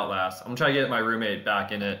play Outlast, I'm gonna try to get my roommate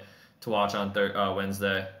back in it to watch on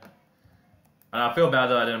Wednesday. And I feel bad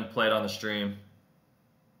that I didn't play it on the stream.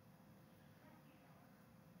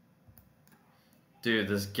 Dude,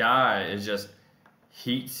 this guy is just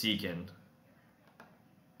heat-seeking.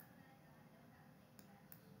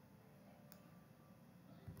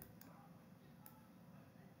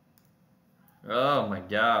 Oh my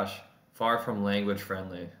gosh. Far from language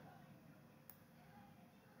friendly.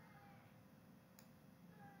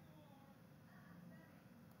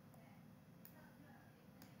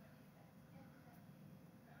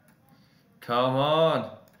 Come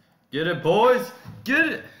on. Get it, boys. Get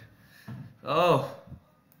it. Oh.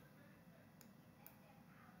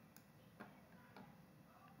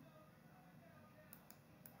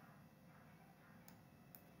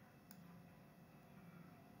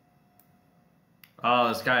 Oh,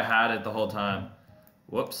 this guy had it the whole time.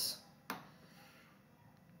 Whoops.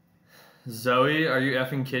 Zoe, are you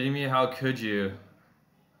effing kidding me? How could you?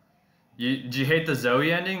 Did you hate the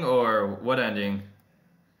Zoe ending or what ending?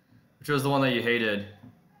 Which was the one that you hated?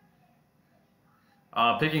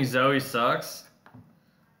 Picking Zoe sucks.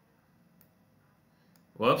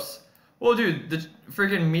 Whoops. Well, dude, the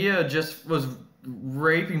freaking Mia just was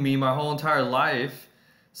raping me my whole entire life,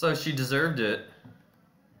 so she deserved it.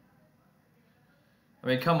 I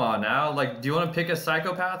mean, come on now. Like, do you want to pick a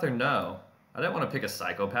psychopath or no? I didn't want to pick a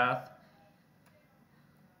psychopath.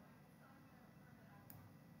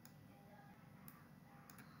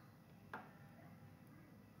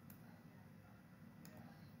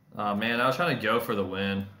 Oh man, I was trying to go for the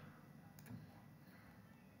win.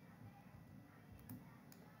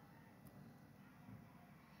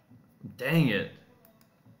 Dang it.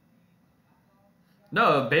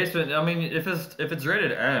 No, basement, I mean, if it's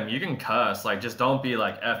rated M, you can cuss. Like, just don't be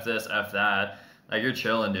like, F this, F that. Like, you're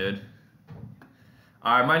chilling, dude.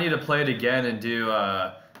 I might need to play it again and do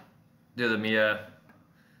the Mia.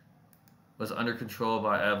 Was under control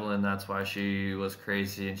by Evelyn, that's why she was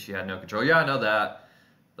crazy and she had no control. Yeah, I know that.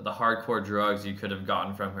 But the hardcore drugs you could have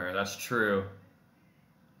gotten from her, that's true.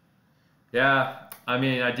 Yeah, I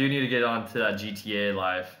mean, I do need to get on to that GTA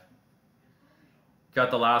life. Got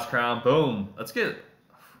the last crown, boom. Gotta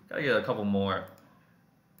get a couple more.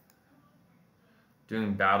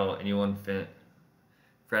 Doing battle, anyone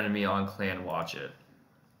friended me on clan, watch it.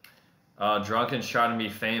 Drunken shot to be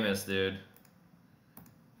famous, dude.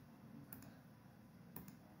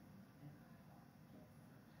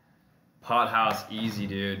 Pot house, easy,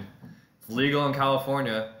 dude. It's legal in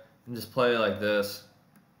California. You can just play it like this.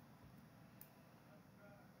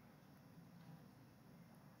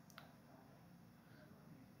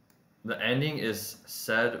 The ending is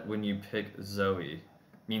said when you pick Zoe.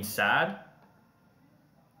 Means sad?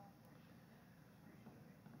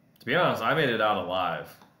 To be honest, I made it out alive.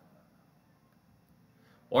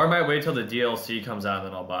 Or I might wait till the DLC comes out and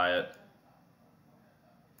then I'll buy it.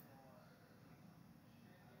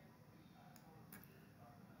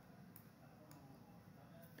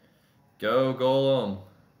 Go Golem.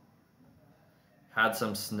 Had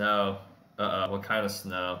some snow. What kind of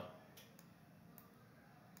snow?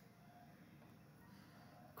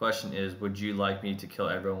 Question is, would you like me to kill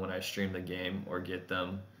everyone when I stream the game or get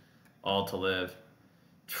them all to live?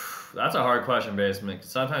 That's a hard question, Basement.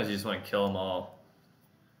 Sometimes you just want to kill them all.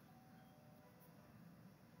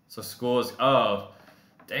 So school is... Oh,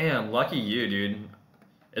 damn. Lucky you, dude.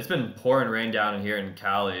 It's been pouring rain down in here in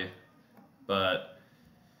Cali. But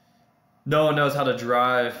no one knows how to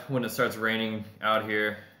drive when it starts raining out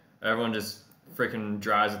here. Everyone just freaking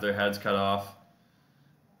drives with their heads cut off.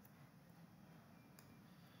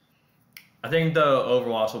 I think the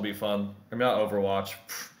Overwatch will be fun. I mean, not Overwatch.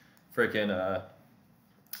 Freaking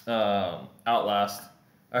Outlast.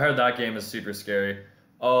 I heard that game is super scary.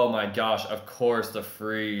 Oh my gosh, of course the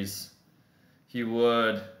freeze. He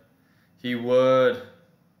would. He would.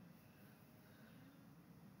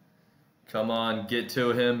 Come on, get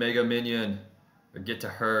to him, Mega Minion. Or get to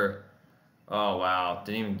her. Oh, wow.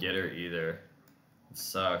 Didn't even get her either. It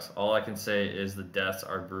sucks. All I can say is the deaths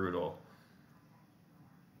are brutal.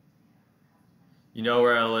 You know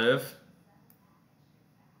where I live?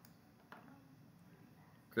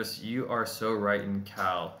 Chris, you are so right in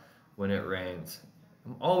Cal when it rains.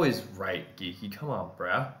 I'm always right, Geeky. Come on,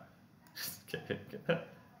 bruh. Just kidding.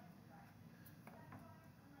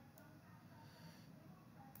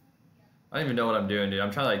 I don't even know what I'm doing, dude. I'm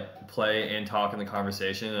trying to like play and talk in the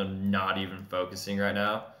conversation, and I'm not even focusing right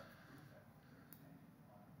now.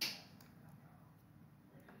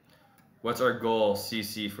 What's our goal,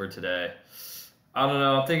 CC, for today? I don't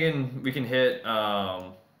know. I'm thinking we can hit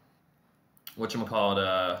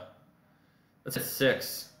whatchamacallit, let's hit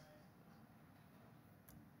 6.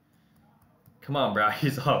 Come on, bro.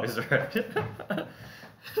 He's always right.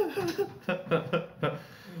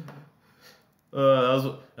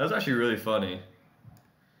 That was actually really funny.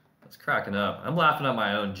 I was cracking up. I'm laughing at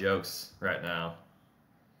my own jokes right now.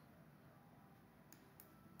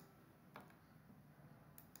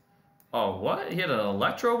 Oh, what? He had an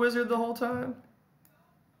electro wizard the whole time?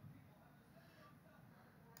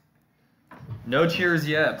 No cheers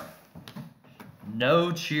yet.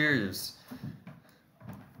 No cheers.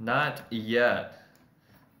 Not yet.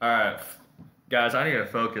 Alright, guys, I need to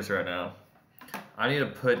focus right now. I need to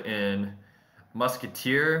put in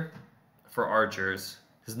Musketeer for archers,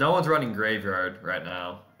 because no one's running Graveyard right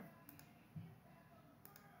now.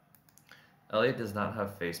 Elliot does not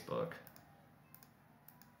have Facebook.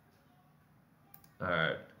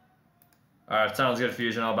 Alright. Alright, sounds good,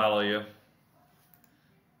 Fusion. I'll battle you.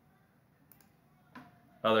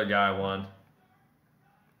 Other guy won.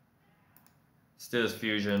 Let's do this,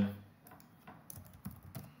 Fusion.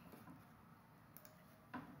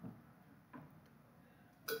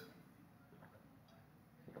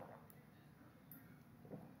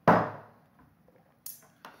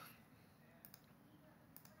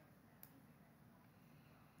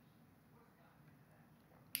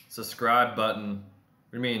 Subscribe button.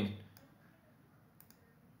 What do you mean?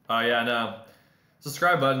 Oh yeah, no.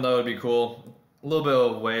 Subscribe button though would be cool. A little bit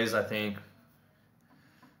of ways, I think.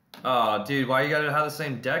 Oh, dude, why you gotta have the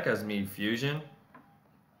same deck as me, Fusion?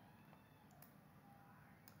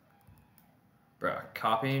 Bruh,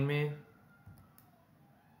 copying me?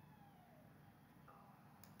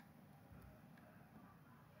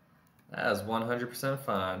 That is 100%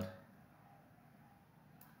 fine.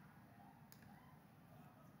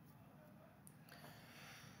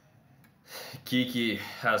 Geeky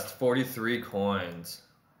has 43 coins.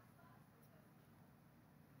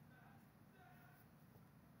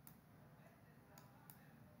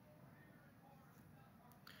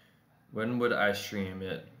 When would I stream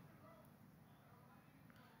it?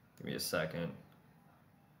 Give me a second.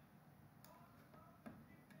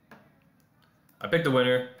 I picked the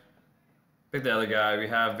winner. Pick the other guy. We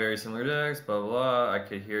have very similar decks, blah, blah, blah. I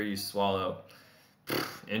could hear you swallow.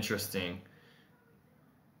 Interesting.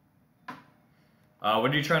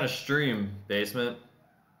 What are you trying to stream, Basement?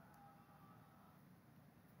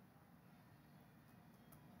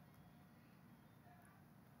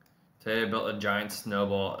 Today I built a giant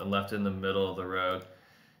snowball and left it in the middle of the road.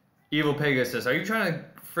 Evil Pegasus, are you trying to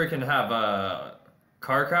freaking have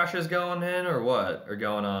car crashes going in or what? Or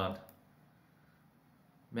going on?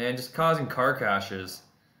 Man, just causing car crashes.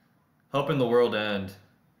 Helping the world end.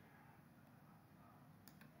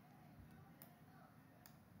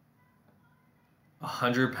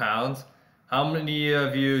 £100? How many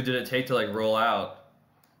of you did it take to like roll out?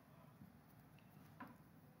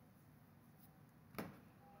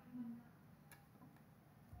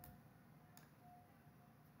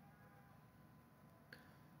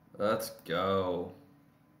 Let's go.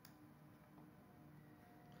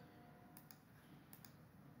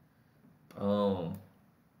 Boom.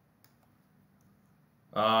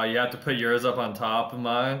 You have to put yours up on top of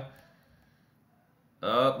mine.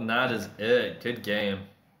 Oh, and that is it. Good game.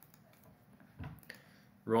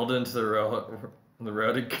 Rolled into the road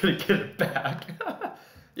and couldn't get it back.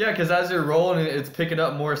 Yeah, because as you're rolling, it's picking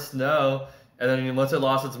up more snow, and then once it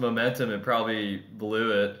lost its momentum, it probably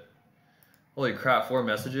blew it. Holy crap, 4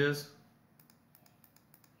 messages?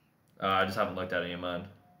 I just haven't looked at any of mine.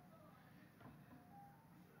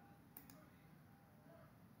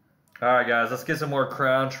 Alright guys, let's get some more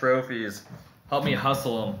crown trophies. Help me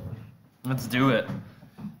hustle them. Let's do it.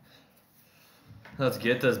 Let's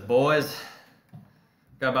get this, boys.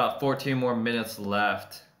 Got about 14 more minutes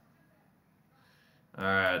left.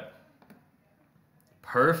 Alright.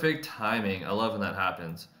 Perfect timing. I love when that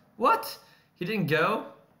happens. What? He didn't go?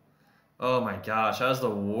 Oh my gosh, that was the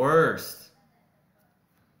worst.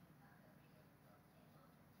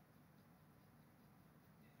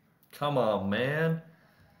 Come on, man.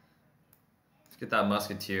 Let's get that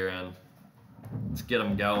Musketeer in. Let's get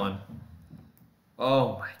him going.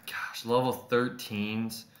 Oh my gosh, level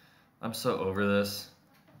 13s. I'm so over this.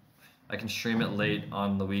 I can stream it late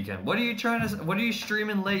on the weekend. What are you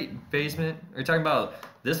streaming late, Basement? Are you talking about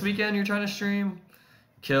this weekend you're trying to stream?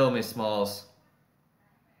 Kill me, Smalls.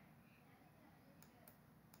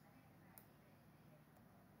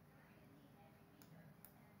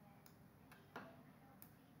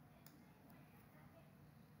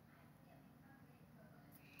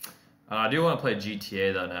 I do want to play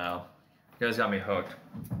GTA though now. You guys got me hooked.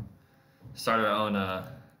 Started our own,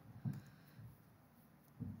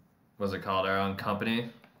 what's it called? Our own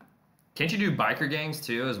company. Can't you do biker gangs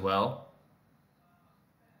too as well?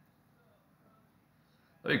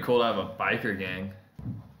 That'd be cool to have a biker gang.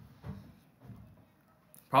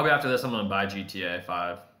 Probably after this I'm gonna buy GTA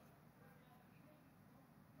 5.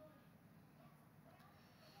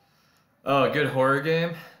 Oh, a good horror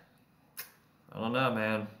game? I don't know,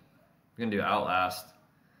 man. We're gonna do Outlast.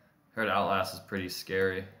 Heard Outlast is pretty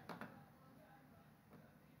scary.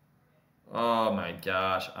 Oh my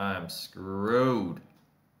gosh, I am screwed.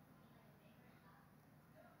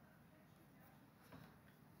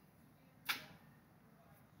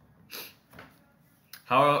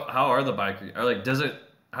 How are the bikers? Or like,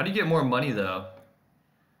 how do you get more money though?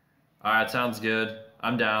 All right, sounds good.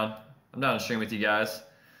 I'm down. I'm down to stream with you guys.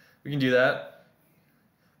 We can do that.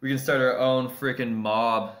 We can start our own freaking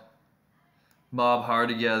mob. Mob hard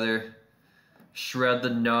together. Shred the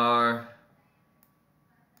gnar.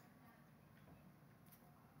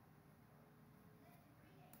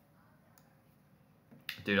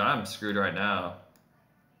 Dude, I'm screwed right now.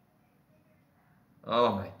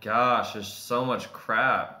 Oh my gosh, there's so much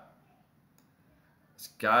crap. This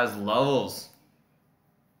guy's levels.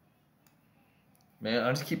 Man, I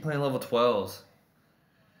just keep playing level 12s.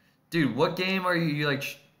 Dude, what game are you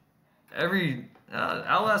like?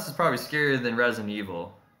 Outlast is probably scarier than Resident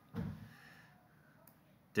Evil.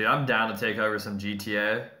 Dude, I'm down to take over some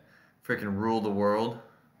GTA. Freaking rule the world.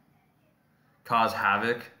 Cause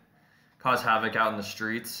havoc. Cause havoc out in the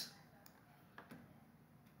streets.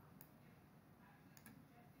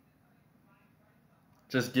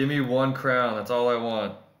 Just give me one crown. That's all I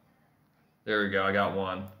want. There we go. I got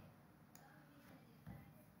one.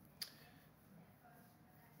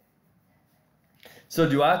 So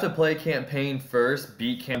do I have to play campaign first,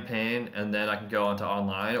 beat campaign, and then I can go onto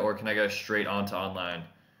online, or can I go straight onto online?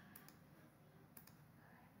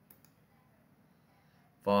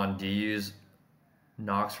 Vaughn, do you use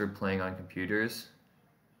Nox for playing on computers?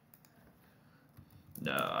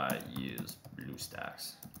 No, I use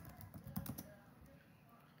BlueStacks.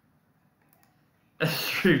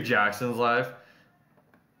 Stream Jackson's life.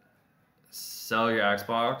 Sell your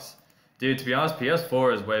Xbox. Dude, to be honest,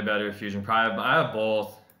 PS4 is way better Fusion Prime. I have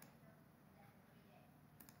both.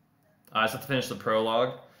 I just have to finish the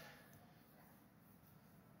prologue.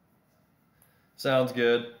 Sounds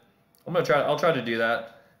good. I'll try to do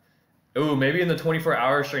that. Ooh, maybe in the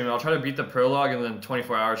 24-hour stream, I'll try to beat the prologue, and then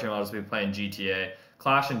 24-hour stream, I'll just be playing GTA.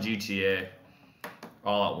 Clash and GTA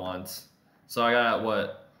all at once. So I got,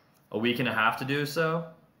 what, a week and a half to do so?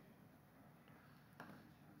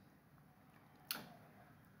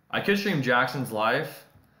 I could stream Jackson's life,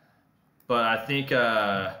 but I think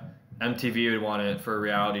MTV would want it for a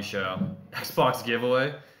reality show. Xbox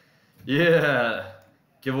giveaway? Yeah,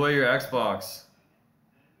 give away your Xbox.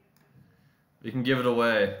 You can give it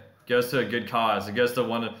away. It goes to a good cause. It goes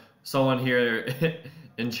to someone here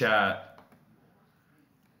in chat.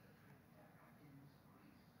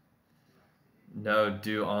 No,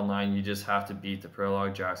 do online. You just have to beat the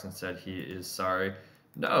prologue. Jackson said he is sorry.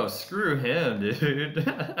 No, screw him, dude.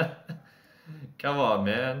 Come on,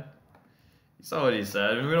 man. You saw what he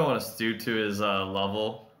said. We don't want to stoop to his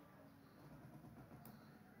level.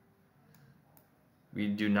 We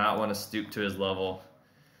do not want to stoop to his level.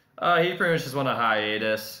 He pretty much just went a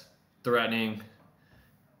hiatus, threatening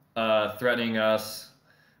us,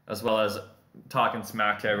 as well as talking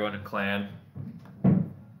smack to everyone in clan.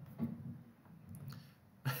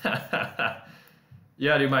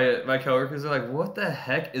 Yeah, dude, my coworkers are like, "What the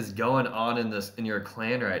heck is going on in your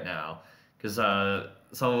clan right now?" Because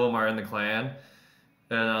some of them are in the clan,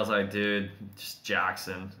 and I was like, "Dude, just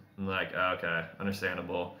Jackson." I'm like, oh, "Okay,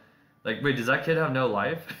 understandable." Like, wait, does that kid have no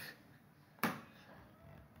life? You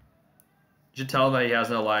should tell him that he has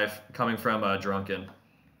no life coming from Drunken.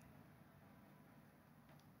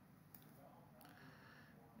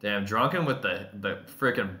 Damn, Drunken with the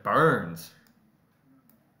freaking burns.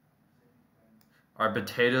 Are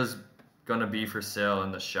potatoes gonna be for sale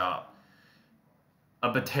in the shop?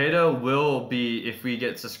 A potato will be, if we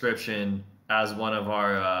get subscription, as one of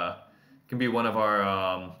our, can be one of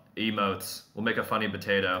our emotes. We'll make a funny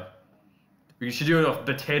potato. We should do a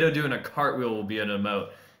potato doing a cartwheel will be an emote.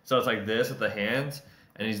 So it's like this with the hands,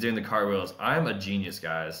 and he's doing the cartwheels. I'm a genius,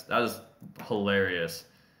 guys. That is hilarious.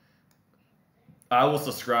 I will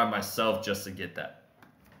subscribe myself just to get that.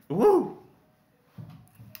 Woo!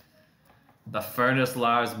 The furnace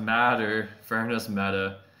lives matter. Furnace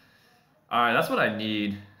meta. Alright, that's what I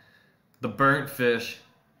need. The burnt fish.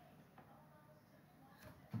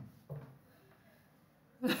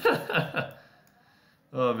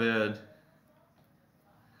 Oh man.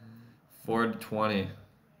 420.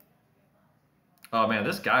 Oh man,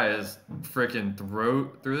 this guy is freaking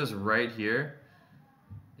through this right here.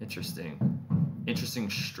 Interesting. Interesting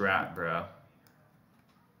strat, bro.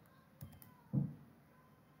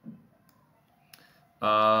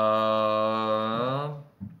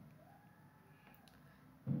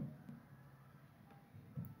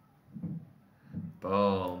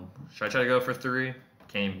 Boom. Should I try to go for 3?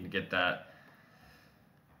 Can't even get that.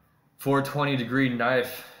 420-degree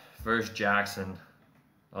knife versus Jackson.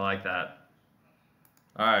 I like that.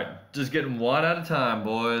 Alright, just getting one at a time,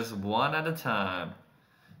 boys. One at a time.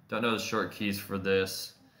 Don't know the short keys for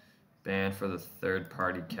this. Ban for the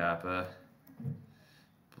third-party Kappa.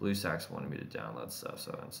 Blue Sacks wanted me to download stuff,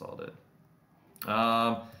 so I installed it.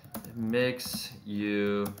 It makes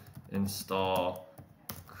you install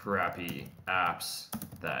crappy apps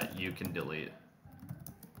that you can delete.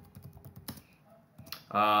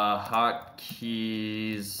 Hotkeys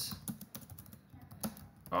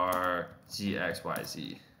are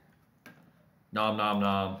ZXYZ. Nom nom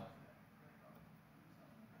nom.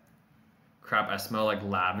 Crap, I smell like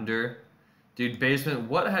lavender. Dude, Basement,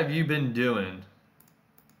 what have you been doing?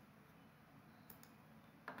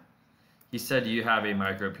 He said you have a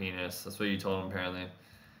micro penis. That's what you told him, apparently.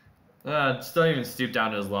 Just don't even stoop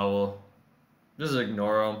down to his level. Just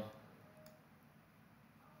ignore him.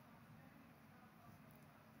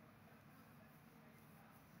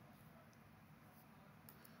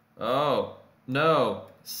 Oh, no.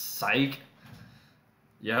 Psych.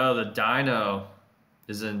 Yo, the dino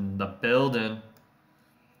is in the building.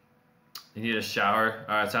 You need a shower?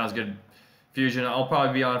 Alright, sounds good. Fusion, I'll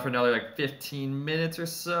probably be on for another like 15 minutes or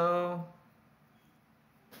so.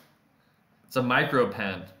 It's a micro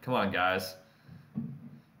pen. Come on, guys.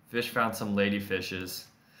 Fish found some lady fishes.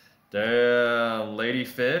 Damn, lady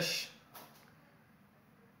fish.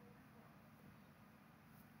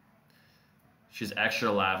 She's extra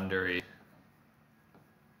lavendery.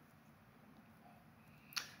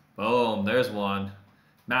 Boom, there's one.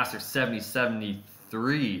 Master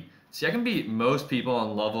 7073. See, I can beat most people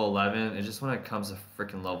on level 11. It's just when it comes to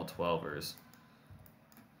freaking level 12ers.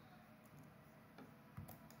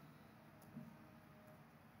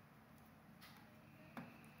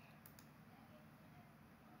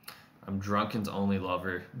 I'm Drunken's only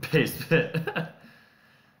lover. Basement.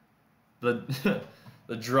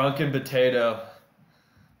 The drunken potato.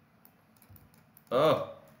 Oh,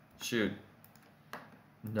 shoot.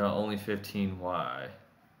 No, only 15. Why?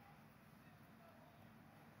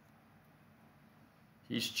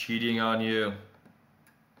 He's cheating on you.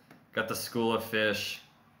 Got the school of fish.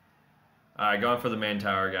 Alright, going for the main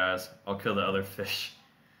tower, guys. I'll kill the other fish.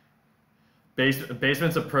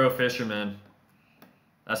 Basement's a pro fisherman.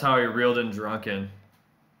 That's how he reeled in Drunken.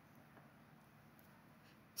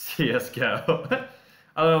 CSGO.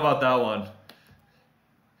 I don't know about that one.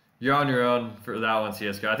 You're on your own for that one,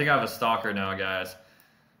 CSGO. I think I have a stalker now, guys.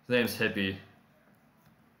 His name's Hippie.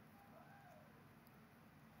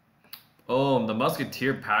 Boom, the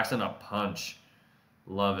Musketeer packs in a punch.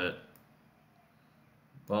 Love it.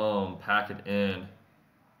 Boom, pack it in.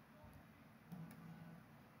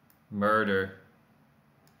 Murder.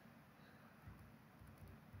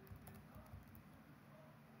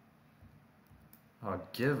 Oh,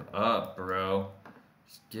 give up, bro.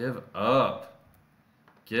 Just give up.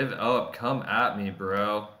 Give up. Come at me,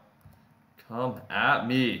 bro. Come at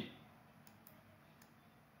me.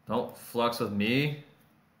 Don't flux with me.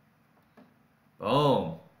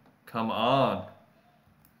 Boom. Come on.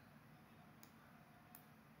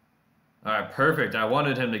 Alright, perfect. I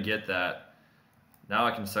wanted him to get that. Now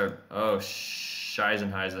I can start... Oh,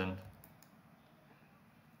 Scheisenheisen.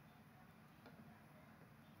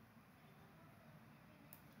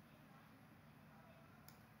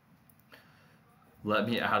 Let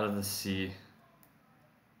me out of the sea.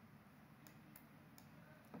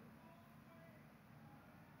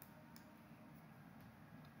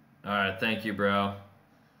 Alright, thank you, bro.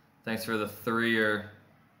 Thanks for the 3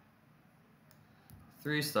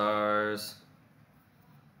 stars.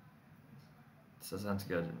 So that sounds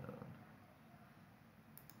good.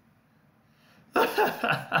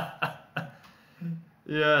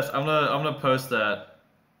 Yes, I'm gonna post that.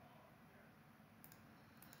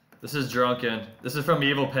 This is drunken. This is from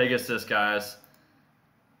Evil Pegasus, guys.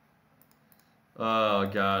 Oh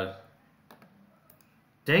god.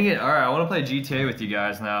 Dang it! All right, I want to play GTA with you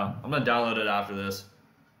guys now. I'm gonna download it after this.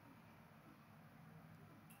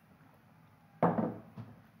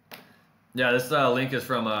 Yeah, this link is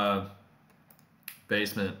from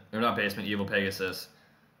Basement, or not Basement, Evil Pegasus.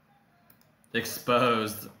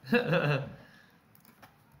 Exposed.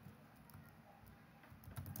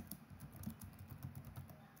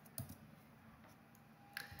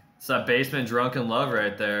 It's that Basement drunken love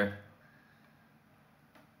right there.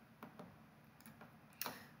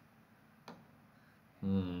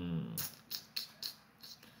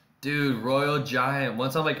 Dude, Royal Giant.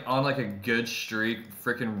 Once I'm like on like a good streak,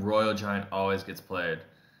 freaking Royal Giant always gets played.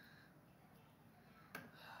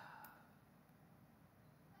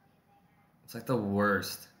 It's like the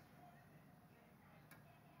worst.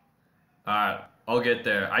 Alright, I'll get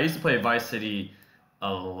there. I used to play Vice City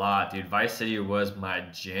a lot, dude. Vice City was my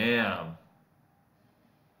jam.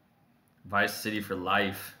 Vice City for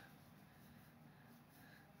life.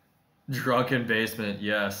 Drunken Basement,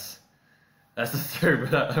 yes. That's the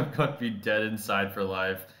third, but I'm going to be dead inside for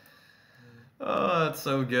life. Oh, that's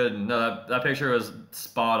so good. No, that picture was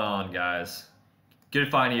spot on, guys.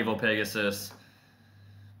 Good find, Evil Pegasus.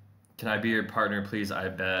 Can I be your partner, please? I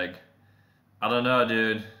beg. I don't know,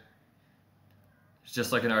 dude. It's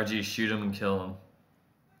just like an RG. Shoot him and kill him.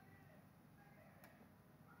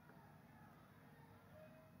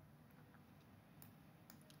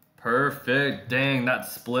 Perfect. Dang, that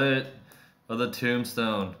split of the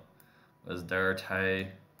tombstone was dirty.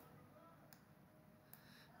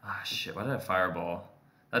 Ah, shit. Why did I fireball?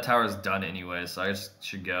 That tower's done anyway, so I just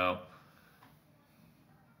should go.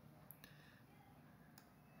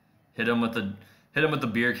 Hit him with the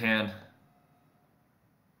beer can.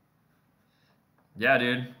 Yeah,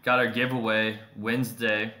 dude. Got our giveaway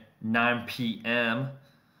Wednesday, 9 p.m.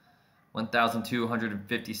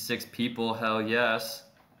 1,256 people. Hell yes.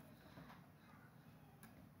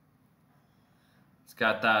 It's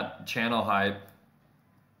got that channel hype.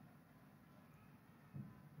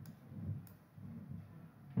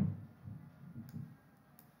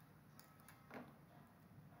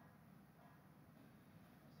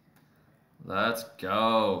 Let's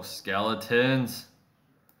go, skeletons.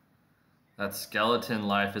 That skeleton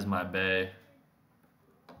life is my bae.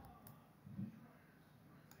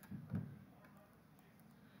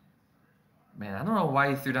 Man, I don't know why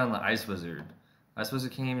he threw down the Ice Wizard. Ice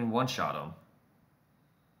Wizard can't even one-shot him.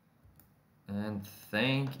 And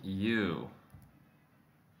thank you.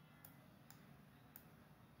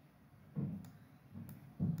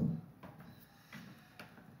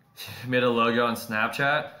 Made a logo on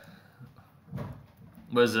Snapchat.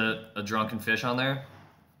 Was it a drunken fish on there?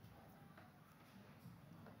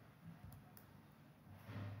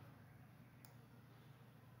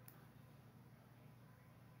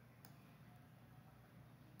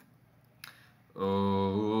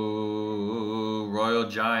 Oh, Royal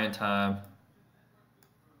Giant time.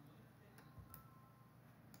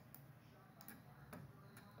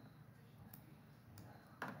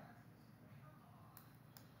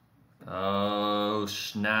 Oh,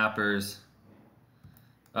 snappers.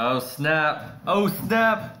 Oh, snap. Oh,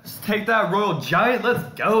 snap. Just take that Royal Giant.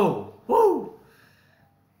 Let's go. Woo.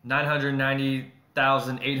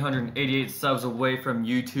 990,888 subs away from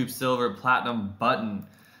YouTube Silver Platinum button.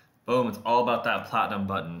 Boom. It's all about that Platinum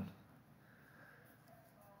button.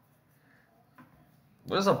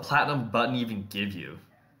 What does a Platinum button even give you?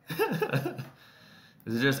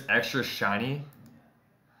 Is it just extra shiny?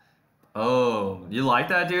 Oh, you like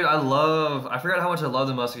that, dude? I forgot how much I love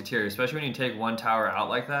the Musketeer, especially when you take one tower out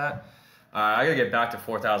like that. Alright, I gotta get back to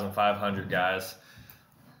 4,500, guys.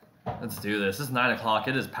 Let's do this. It's 9 o'clock.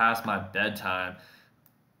 It is past my bedtime.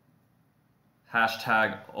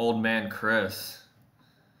 Hashtag old man Chris.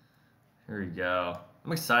 Here we go.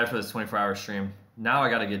 I'm excited for this 24-hour stream. Now I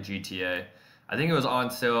gotta get GTA. I think it was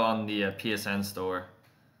on sale on the PSN store.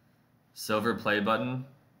 Silver play button.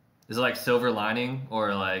 Is it like Silver Lining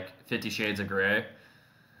or like 50 Shades of Grey?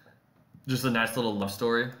 Just a nice little love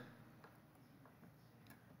story.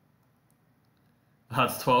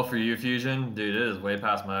 That's 12 for you, Fusion? Dude, it is way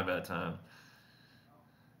past my bedtime.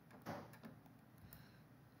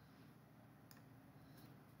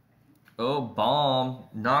 Oh, bomb.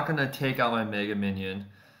 Not gonna take out my Mega Minion.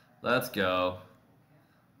 Let's go.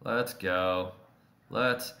 Let's go.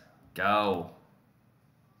 Let's go.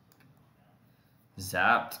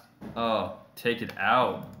 Zapped. Oh, take it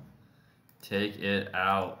out. Take it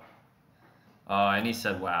out. Oh, and he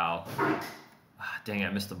said, wow. Ah, dang it, I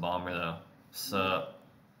missed the bomber, though. Sup?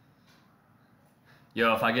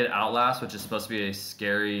 Yo, if I get Outlast, which is supposed to be a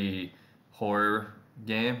scary horror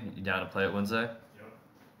game, you down to play it Wednesday? Yep.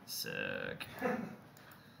 Sick.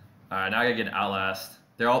 Alright, now I gotta get Outlast.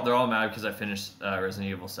 They're all mad because I finished Resident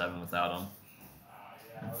Evil 7 without them.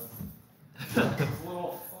 Yeah, I was a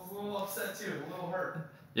little upset too, a little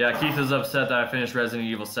hurt. Yeah, Keith was upset that I finished Resident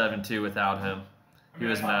Evil 7 too without him. He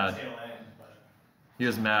was mad. He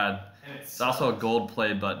was mad. It's also a gold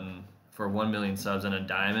play button for 1 million subs and a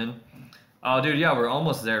diamond. Oh, dude, yeah, we're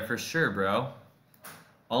almost there for sure, bro.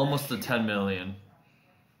 Almost to 10 million.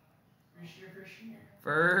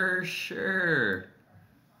 For sure.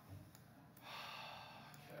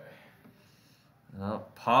 Oh,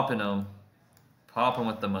 popping them. Popping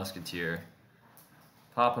with the musketeer.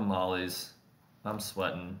 Popping mollies. I'm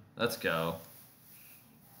sweating. Let's go.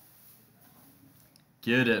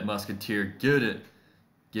 Get it, musketeer. Get it.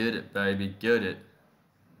 Get it, baby. Get it.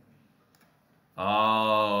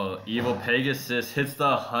 Oh, Evil Pegasus hits the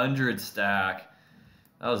 100 stack.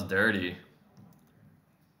 That was dirty.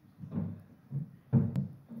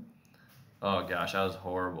 Oh gosh, that was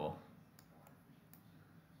horrible.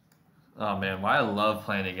 Oh man, why I love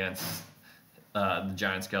playing against the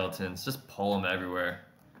giant skeletons. Just pull them everywhere.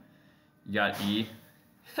 You got E.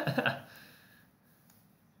 Got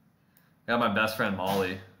my best friend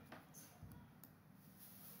Molly.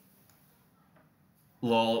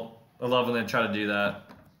 Lol. I love when they try to do that.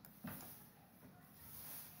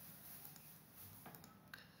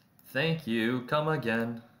 Thank you. Come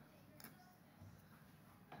again.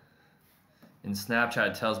 In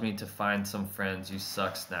Snapchat, it tells me to find some friends. You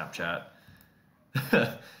suck, Snapchat.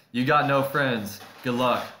 You got no friends. Good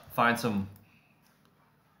luck. Find some.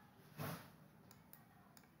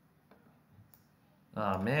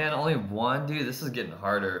 Oh man, only one? Dude, this is getting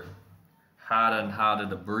harder. Harder and harder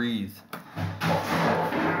to breathe.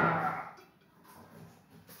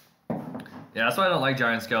 Yeah, that's why I don't like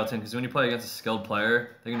Giant Skeleton, because when you play against a skilled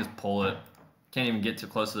player, they can just pull it. Can't even get too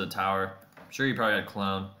close to the tower. I'm sure you probably got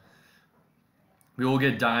clone. We will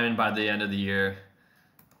get diamond by the end of the year.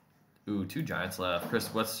 Ooh, 2 giants left.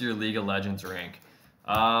 Chris, what's your League of Legends rank?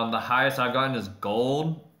 The highest I've gotten is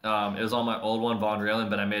gold. It was on my old one, Vonrailin,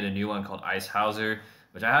 but I made a new one called Icehauser,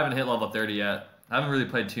 which I haven't hit level 30 yet. I haven't really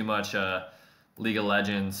played too much League of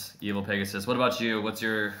Legends, Evil Pegasus. What about you? What's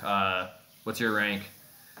your rank?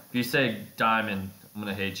 If you say diamond, I'm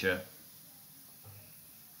gonna hate you.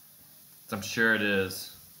 I'm sure it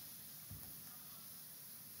is.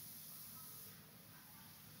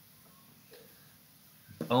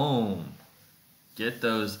 Boom. Get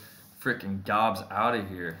those freaking gobs out of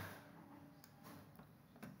here.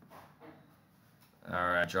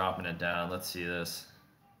 Alright, dropping it down. Let's see this.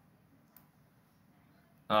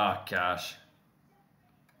 Oh, gosh.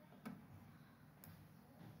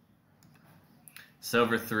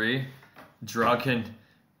 Silver 3. Drunken.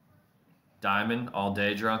 Diamond. All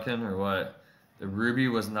day drunken, or what? The ruby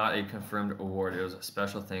was not a confirmed award. It was a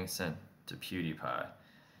special thing sent to PewDiePie.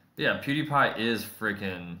 Yeah, PewDiePie is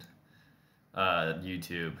freaking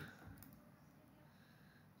YouTube.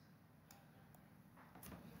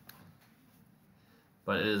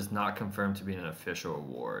 But it is not confirmed to be an official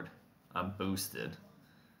award. I'm boosted.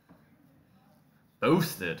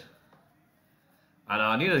 Boosted. I know,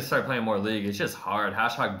 I need to start playing more League. It's just hard.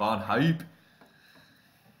 Hashtag Bond hype.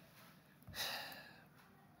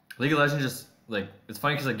 League of Legends just, like, it's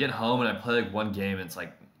funny because I get home and I play like one game and it's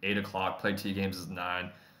like 8 o'clock. Play 2 games is 9.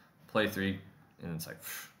 Play 3 and it's like,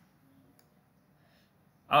 phew.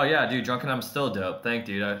 Oh yeah, dude, Drunken, I'm still dope. Thank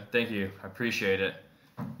you. I appreciate it.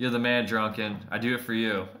 You're the man, Drunken. I do it for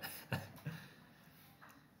you.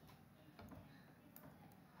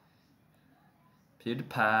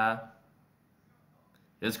 PewDiePie.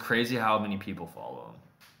 It's crazy how many people follow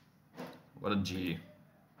him. What a G.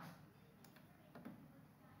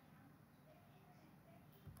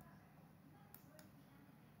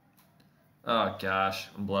 Oh gosh,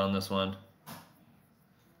 I'm blowing this one.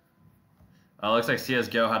 Oh, looks like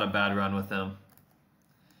CSGO had a bad run with him.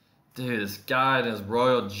 Dude, this guy and his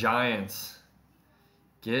Royal Giants.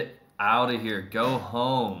 Get out of here. Go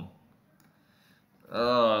home.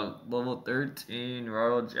 Level 13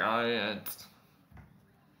 Royal Giants.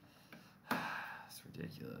 It's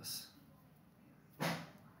ridiculous.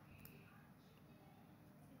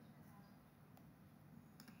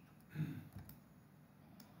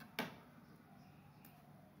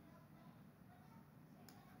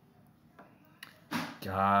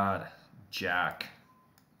 God, Jack.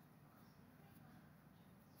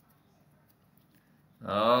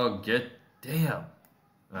 Oh, damn.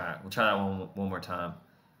 Alright, we'll try that one more time.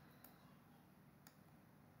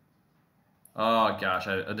 Oh gosh,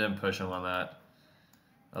 I didn't push him on that.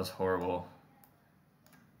 That was horrible.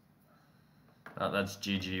 Oh, that's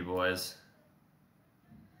GG, boys.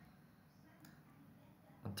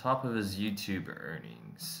 On top of his YouTube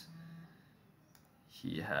earnings,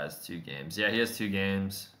 he has 2 games. Yeah, he has 2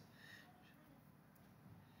 games.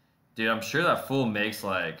 Dude, I'm sure that fool makes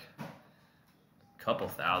like a couple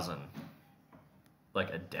thousand,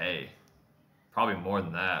 like a day. Probably more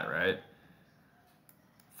than that, right?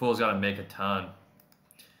 Fool's gotta make a ton.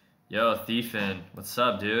 Yo, Thiefin, what's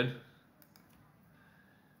up, dude?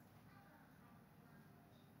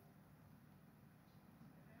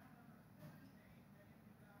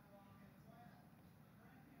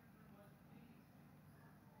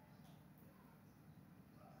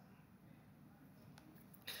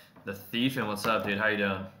 The Thiefin, what's up, dude? How you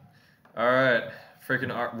doing? Alright,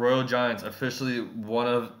 freaking Royal Giants, officially one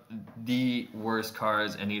of the worst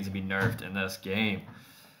cards and needs to be nerfed in this game.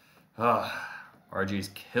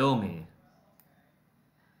 RGs kill me.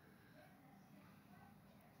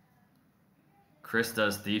 Chris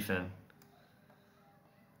does Thiefin.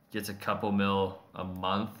 Gets a couple mil a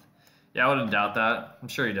month. Yeah, I wouldn't doubt that. I'm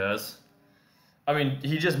sure he does. I mean,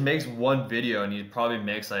 he just makes one video and he probably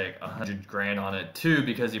makes like 100 grand on it too,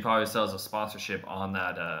 because he probably sells a sponsorship on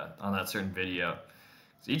that certain video.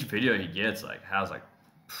 So each video he gets like has like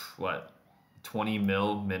what, 20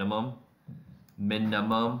 mil minimum.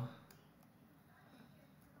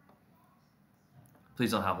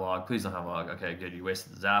 Please don't have log. Please don't have log. Okay, good. You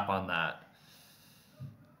wasted the zap on that.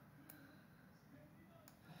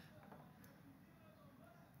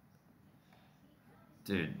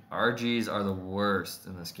 Dude, RGs are the worst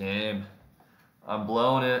in this game. I'm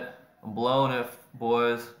blowing it. I'm blowing it,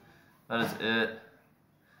 boys. That is it.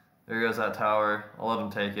 There goes that tower. I'll let him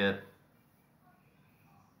take it.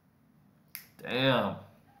 Damn.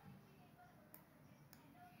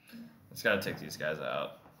 Just gotta take these guys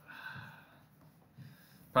out.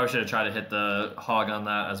 Probably should have tried to hit the hog on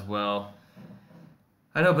that as well.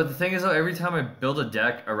 I know, but the thing is though, every time I build a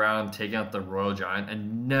deck around taking out the Royal Giant, I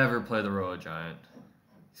never play the Royal Giant.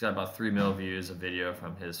 He's got about 3 mil views a video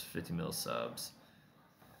from his 50 mil subs.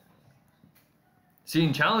 See,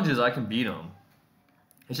 in challenges, I can beat him.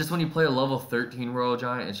 It's just when you play a level 13 Royal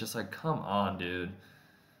Giant, it's just like, come on, dude.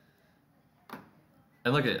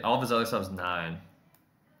 And look at all of his other subs, 9.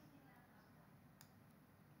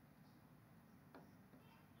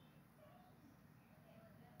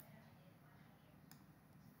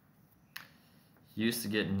 He used to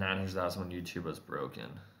get 900,000 when YouTube was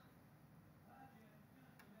broken.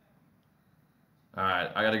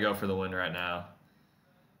 Alright, I gotta go for the win right now.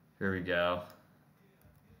 Here we go.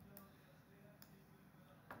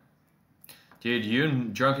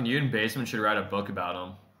 Dude, Drunken You and Basement should write a book about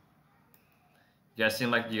him. You guys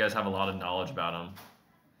seem like you guys have a lot of knowledge about him.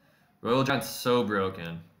 Royal Giant's so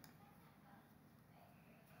broken.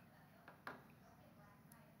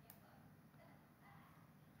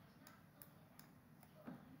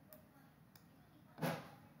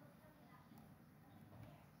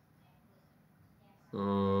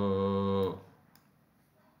 Oh.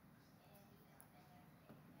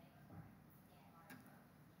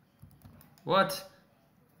 What?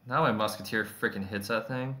 Now my Musketeer freaking hits that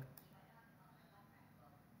thing.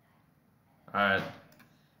 Alright.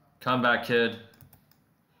 Come back, kid.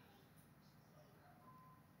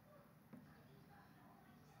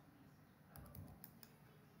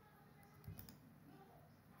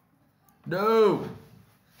 No!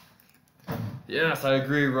 Yes, I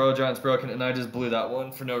agree. Royal Giant's broken, and I just blew that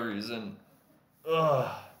one for no reason. Ugh.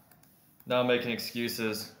 Now I'm making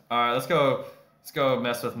excuses. Alright, let's go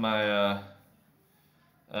mess with my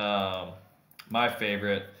my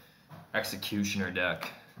favorite Executioner deck.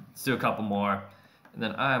 Let's do a couple more, and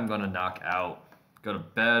then I'm gonna knock out. Go to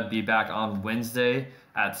bed, be back on Wednesday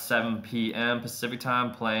at 7 p.m. Pacific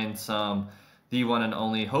time, playing some the one and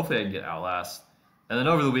only, hopefully I can get Outlast. And then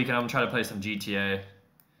over the weekend, I'm gonna try to play some GTA.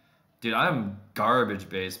 Dude, I'm garbage,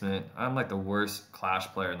 Basement. I'm like the worst Clash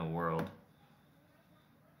player in the world.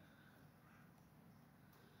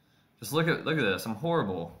 Just look at this. I'm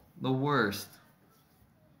horrible. The worst.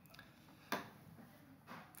 I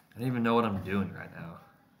don't even know what I'm doing right now.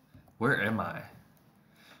 Where am I?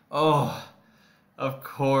 Oh, of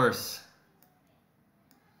course.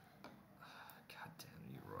 God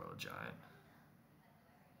damn you, Royal Giant.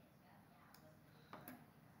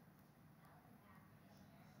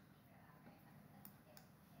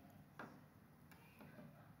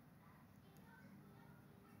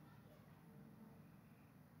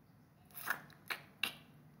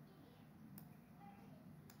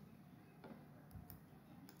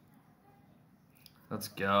 Let's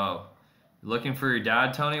go. Looking for your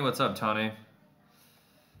dad, Tony? What's up, Tony?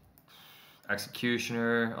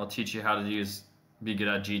 Executioner. I'll teach you how to be good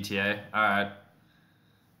at GTA. All right.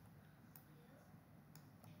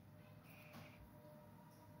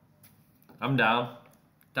 I'm down.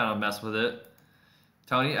 Down to mess with it.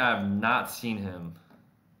 Tony, I have not seen him.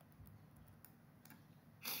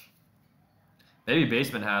 Maybe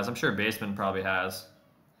Basement has. I'm sure Basement probably has.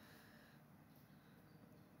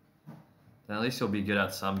 Then at least he'll be good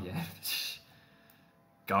at some games.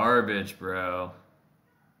 Garbage, bro.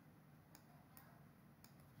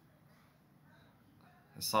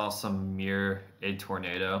 I saw some Mirror a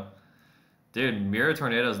Tornado. Dude, Mirror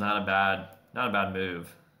Tornado is not a bad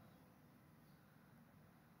move.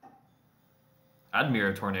 I'd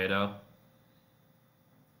Mirror Tornado.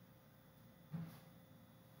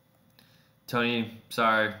 Tony,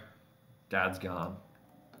 sorry. Dad's gone.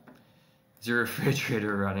 Is your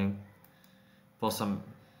refrigerator running? Pull some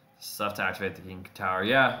stuff to activate the King Tower.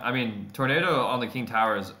 Yeah, I mean, Tornado on the King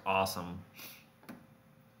Tower is awesome.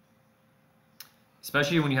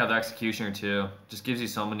 Especially when you have the Executioner too. Just gives you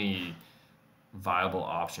so many viable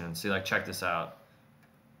options. See, like, check this out.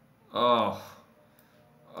 Oh.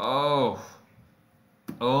 Oh.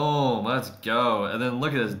 Oh, let's go. And then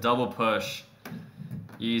look at this double push.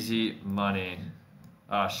 Easy money.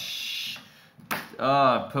 Oh,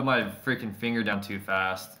 put my freaking finger down too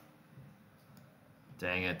fast.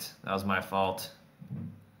 Dang it. That was my fault.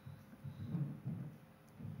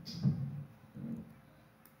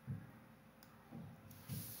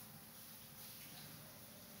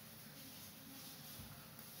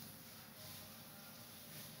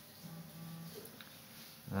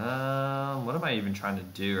 What am I even trying to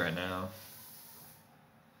do right now?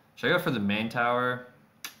 Should I go for the main tower?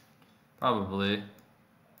 Probably.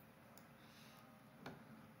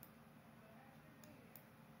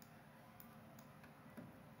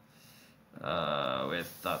 Wait,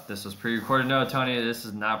 thought this was pre-recorded. No, Tony, this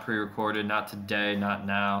is not pre-recorded. Not today, not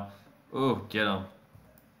now. Ooh, get him.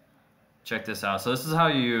 Check this out. So this is how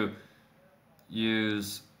you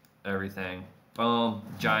use everything. Boom,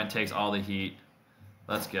 Giant takes all the heat.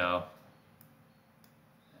 Let's go.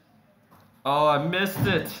 Oh, I missed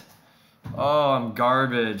it. Oh, I'm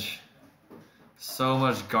garbage. So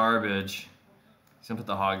much garbage. He's gonna put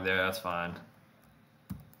the hog there, that's fine.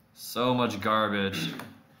 So much garbage.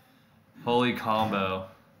 Holy combo.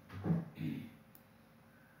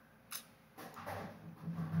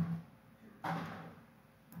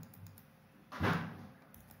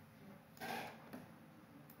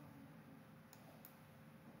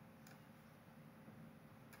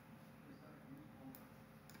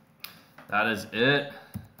 That is it.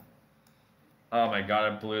 Oh my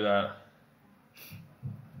god, I blew that.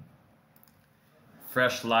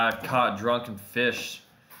 Fresh, live, caught, drunken fish.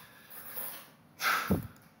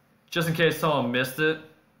 Just in case someone missed it.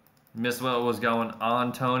 Missed what was going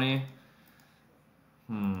on, Tony.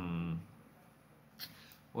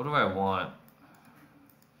 What do I want?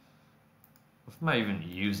 What am I even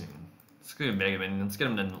using? Let's go Mega Man. Let's get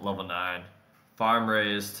him to level 9. Farm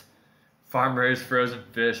raised frozen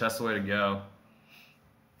fish. That's the way to go.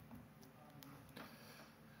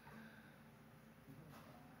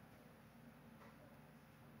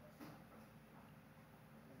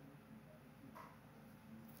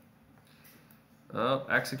 Oh,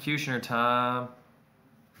 executioner time.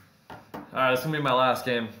 Alright, this is gonna be my last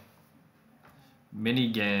game. Mini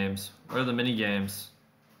games. What are the mini games?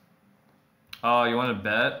 Oh, you want to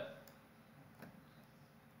bet?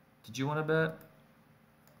 Did you want to bet?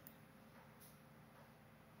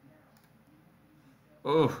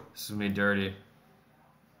 Oh, this is gonna be dirty.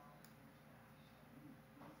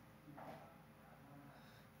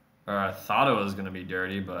 Or I thought it was gonna be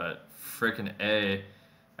dirty, but frickin' A.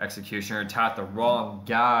 Executioner attacked the wrong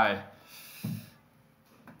guy.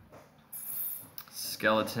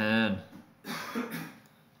 Skeleton. Oh,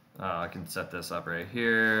 I can set this up right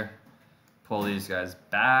here. Pull these guys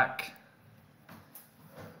back.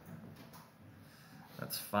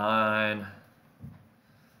 That's fine.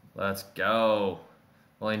 Let's go.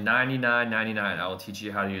 Only $99.99. I will teach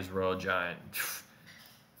you how to use Royal Giant.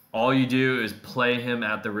 All you do is play him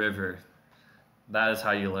at the river. That is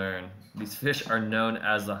how you learn. These fish are known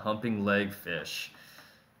as the humping leg fish,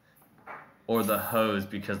 or the hose,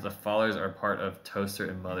 because the fathers are part of Toaster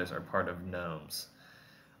and mothers are part of gnomes.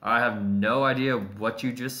 I have no idea what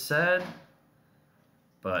you just said,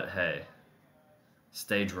 but hey,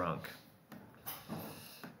 stay drunk.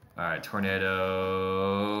 Alright, tornado.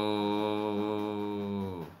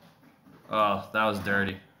 Oh, that was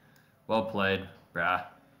dirty. Well played, brah.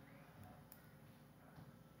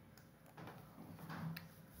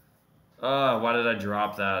 Oh, why did I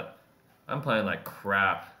drop that? I'm playing like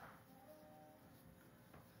crap.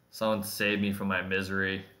 Someone save me from my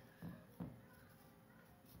misery.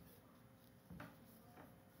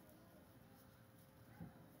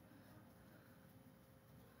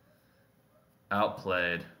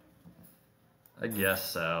 Outplayed. I guess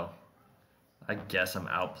so. I guess I'm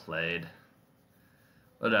outplayed.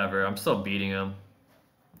 Whatever, I'm still beating him.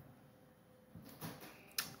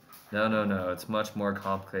 No, no, no, it's much more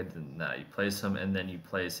complicated than that. You place him and then you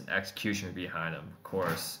place an executioner behind him, of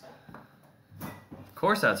course. Of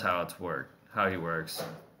course that's how it's how he works.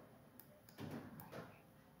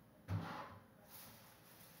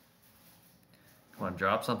 Come on,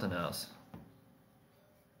 drop something else.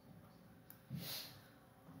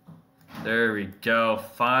 There we go.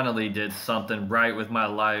 Finally did something right with my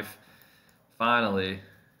life. Finally.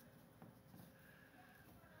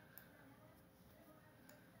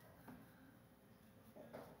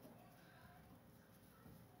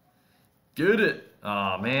 Get it.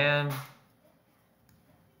 Oh man.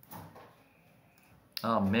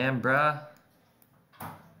 Oh man, bruh.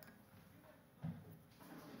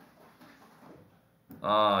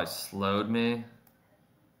 Oh, he slowed me.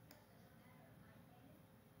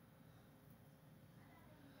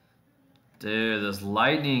 Dude, this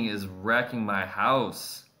lightning is wrecking my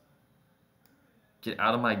house. Get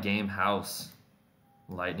out of my game house,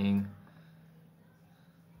 lightning.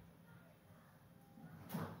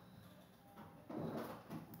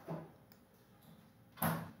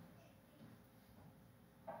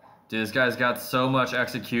 Dude, this guy's got so much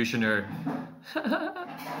executioner.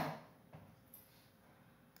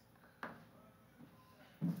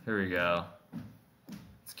 Here we go.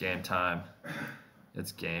 It's game time.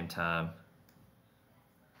 It's game time.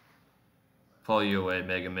 Pull you away,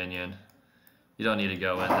 Mega Minion. You don't need to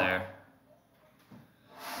go in there.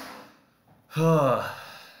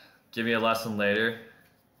 Give me a lesson later.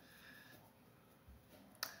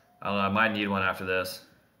 I don't know, I might need one after this.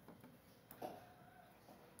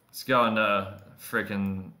 Let's go into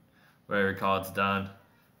freaking whatever you call it's done.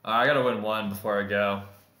 I gotta win one before I go.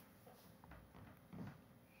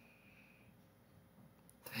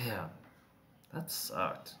 Damn, that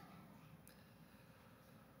sucked.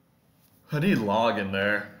 I need log in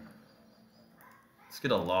there. Let's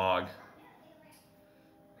get a log.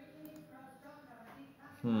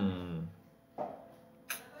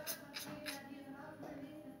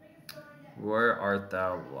 Where art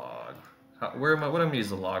thou, log? What am I gonna use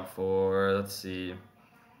the log for? Let's see.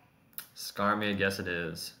 Scar me, I guess it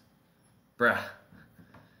is. Bruh.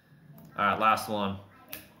 Alright, last one.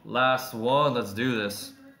 Last one, let's do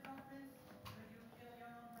this.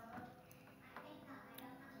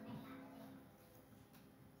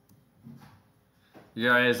 You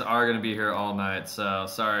guys are gonna be here all night, so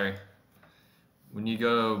sorry. When you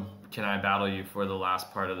go, can I battle you for the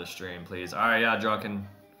last part of the stream, please? Alright, yeah, Drunken.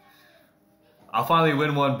 I'll finally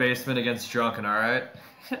win one basement against Drunken, alright?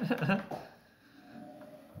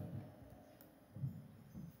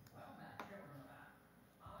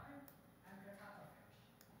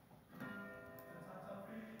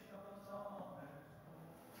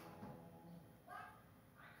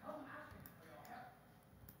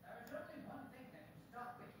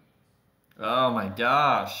 Oh my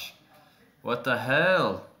gosh. What the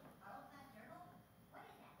hell?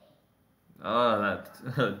 Oh,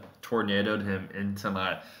 that tornadoed him into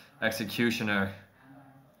my executioner.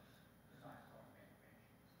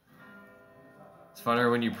 It's funnier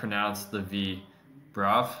when you pronounce the V.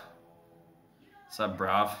 Brav? What's up,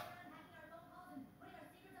 Brav?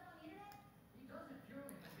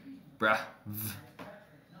 Brav.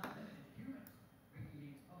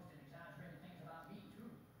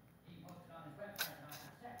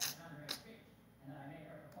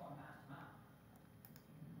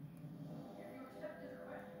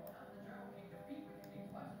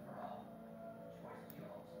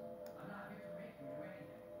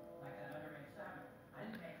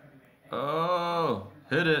 Oh,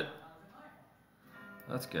 hit it.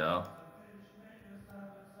 Let's go.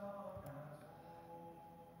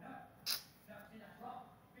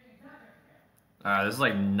 Alright, there's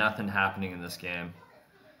like nothing happening in this game.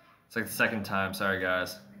 It's like the second time. Sorry,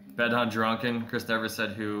 guys. Bet on Drunken. Chris never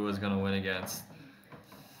said who was going to win against.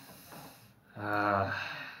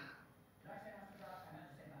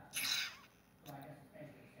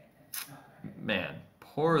 Man,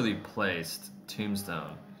 poorly placed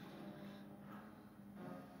tombstone.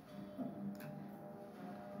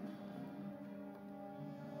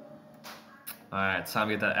 Alright, it's time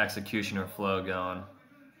to get that executioner flow going.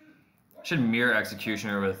 Should mirror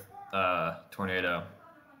executioner with tornado.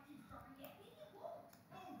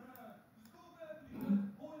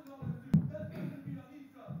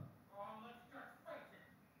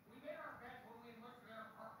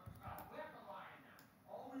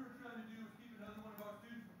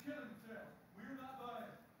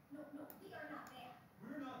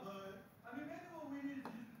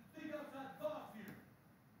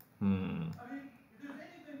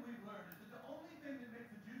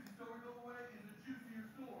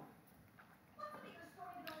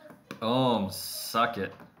 Suck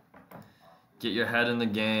it. Get your head in the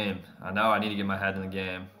game. I know I need to get my head in the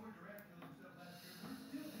game.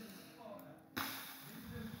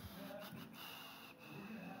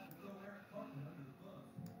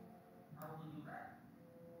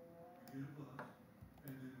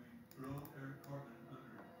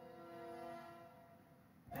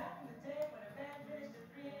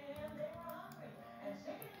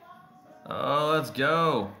 Oh, let's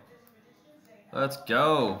go. Let's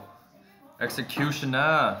go.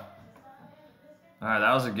 Executioner. Alright,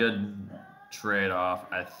 that was a good trade-off,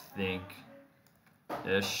 I think.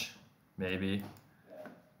 Ish. Maybe.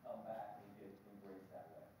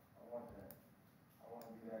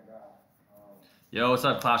 Yo, what's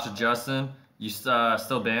up, Clash of Justin? You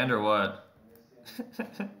still banned or what?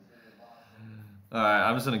 Alright,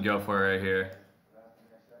 I'm just gonna go for it right here.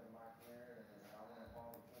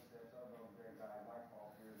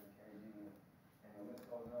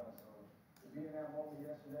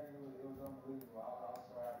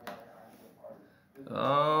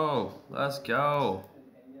 Oh, let's go.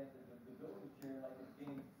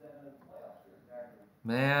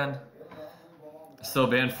 Man. Still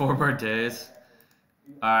banned 4 more days.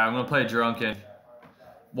 Alright, I'm gonna play Drunken.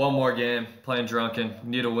 One more game, playing Drunken.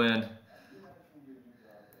 Need a win.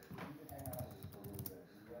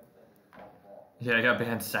 Yeah, I got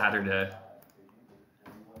banned Saturday.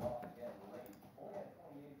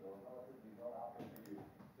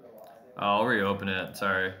 Oh, I'll reopen it,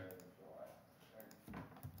 sorry.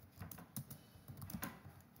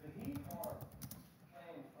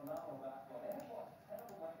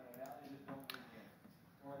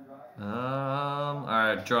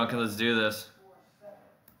 Alright, Drunken, let's do this.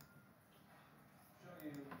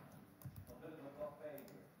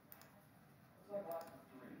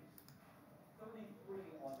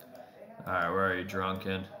 Alright, where are you,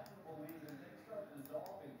 Drunken?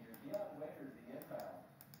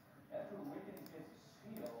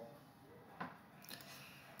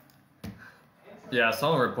 Yeah,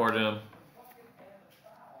 someone reported him.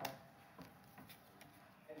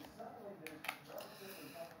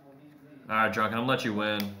 Alright, Drunken, I'm gonna let you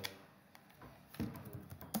win.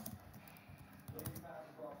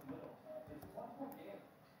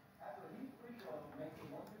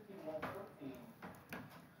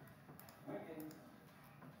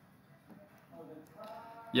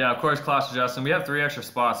 Yeah, of course, Clash of Justin. We have 3 extra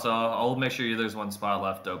spots, so I'll make sure there's 1 spot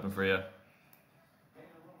left open for you.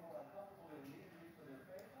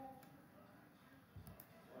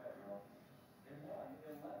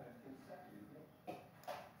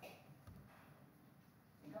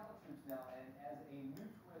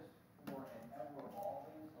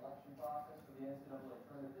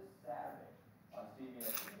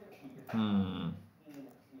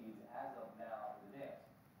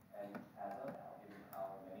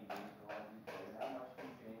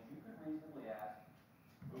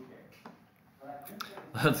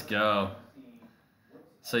 Let's go.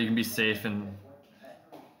 So you can be safe in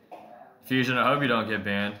Fusion. I hope you don't get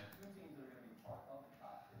banned.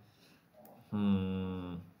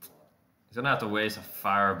 He's gonna have to waste a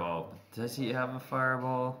fireball. Does he have a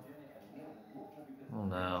fireball? Oh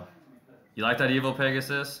no. You like that evil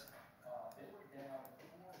Pegasus?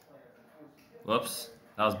 Whoops.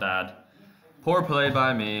 That was bad. Poor play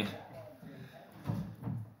by me.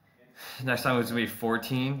 Next time it's gonna be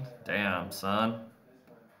 14. Damn, son.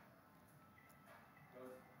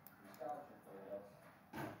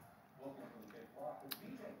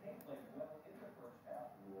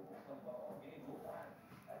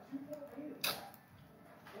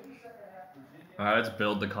 Alright, let's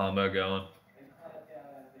build the combo going.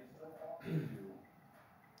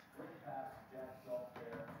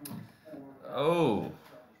 Oh.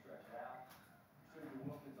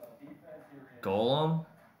 Golem?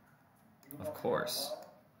 Of course.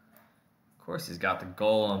 Of course he's got the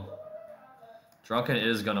Golem. Drunken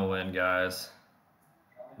is gonna win, guys.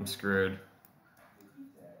 I'm screwed.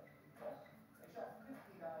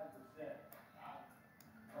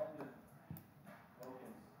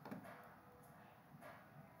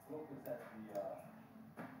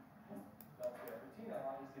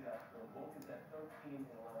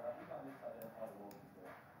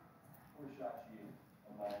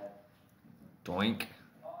 Doink.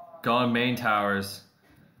 Gone main towers.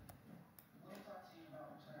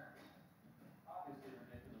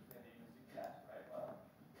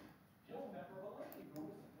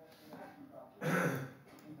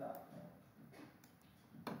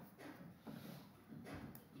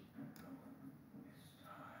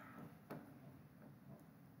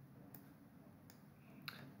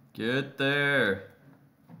 Get there.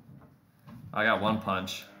 I got 1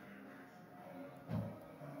 punch.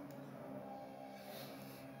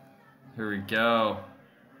 Here we go.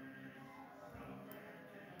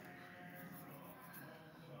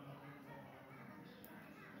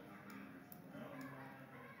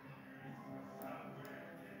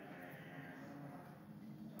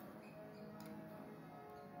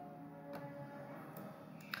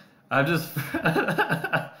 I'm just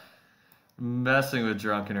messing with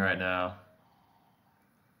Drunken right now.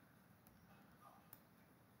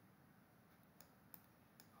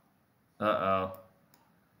 Uh-oh.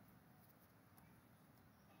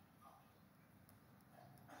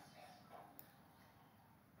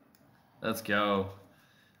 Let's go.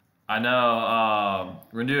 I know,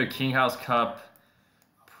 we're gonna do a King House Cup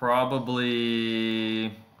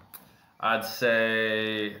probably, I'd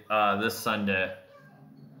say, this Sunday.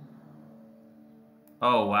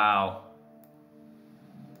 Oh, wow.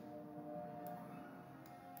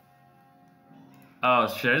 Oh,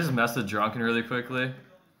 should I just mess with Drunken really quickly?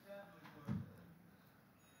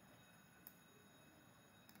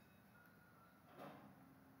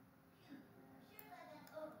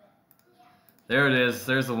 There it is.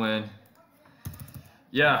 There's the win.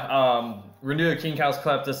 Yeah, we're gonna do a King House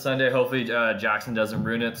Clap this Sunday. Hopefully Jackson doesn't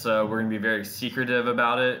ruin it, so we're gonna be very secretive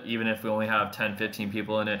about it, even if we only have 10, 15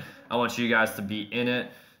 people in it. I want you guys to be in it,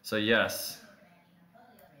 so yes.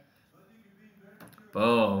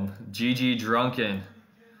 Boom. GG Drunken.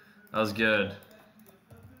 That was good.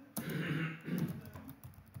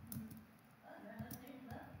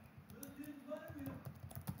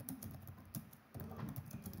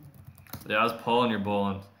 Yeah, I was pulling your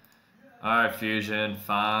bowling. Alright, Fusion.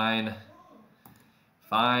 Fine.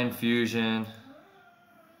 Fine, Fusion.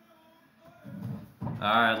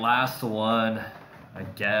 Alright, last one, I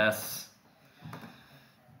guess.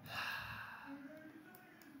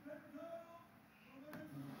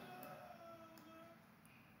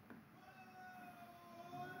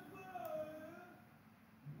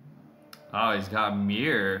 Oh, he's got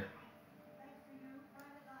Mirror.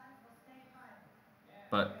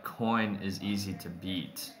 But Coin is easy to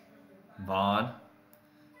beat. Vaughn.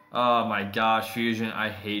 Oh my gosh, Fusion, I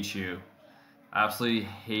hate you. Absolutely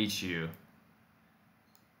hate you.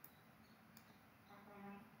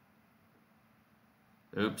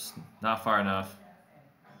 Oops, not far enough.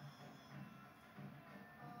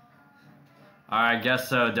 Alright, guess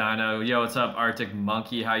so, Dino. Yo, what's up, Arctic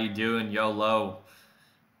Monkey? How you doing? Yo, low.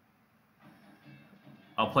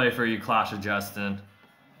 I'll play for you, Clash of Justin.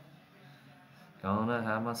 Gonna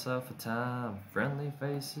have myself a time. Friendly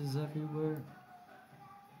faces everywhere.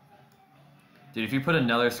 Dude, if you put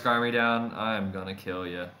another Skarmy down, I am gonna kill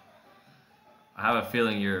you. I have a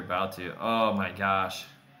feeling you're about to. Oh my gosh.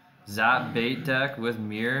 Zap bait deck with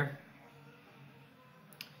Mirror.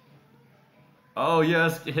 Oh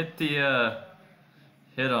yes, hit the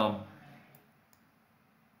hit him.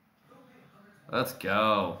 Let's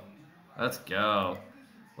go. Let's go.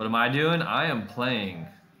 What am I doing? I am playing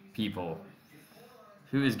people.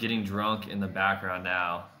 Who is getting drunk in the background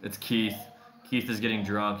now? It's Keith. Keith is getting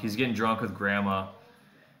drunk. He's getting drunk with Grandma.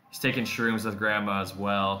 He's taking shrooms with Grandma as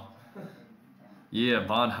well. Yeah,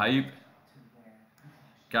 Von Hype.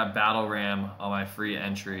 Got Battle Ram on my free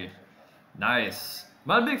entry. Nice. I'm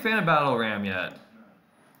not a big fan of Battle Ram yet.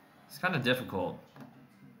 It's kind of difficult.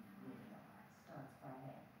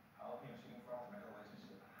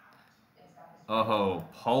 Oh,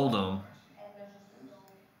 hold him.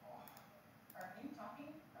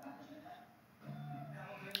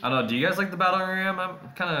 I don't know, do you guys like the Battle Ram? I'm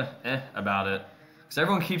kind of about it. Because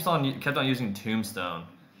everyone kept on using Tombstone.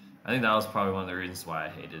 I think that was probably one of the reasons why I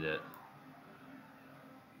hated it.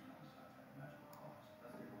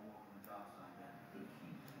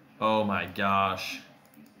 Oh my gosh.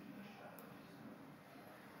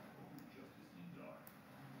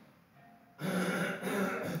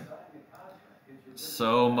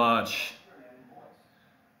 So much.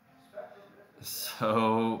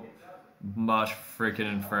 So much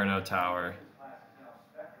freaking Inferno Tower.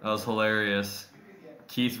 That was hilarious.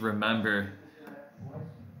 Keith, remember.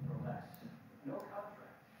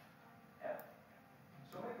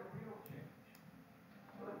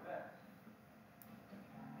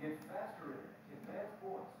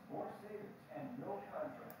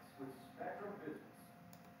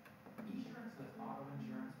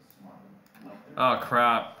 Oh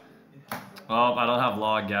crap. Well, I don't have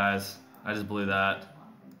log, guys. I just blew that.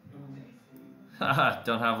 Haha,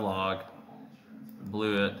 don't have log.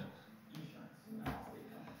 Blew it.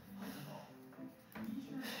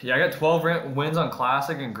 Yeah, I got 12 wins on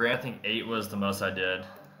Classic, and granting 8 was the most I did.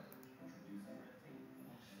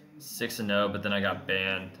 6-0, but then I got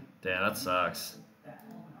banned. Damn, that sucks.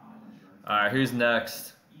 Alright, who's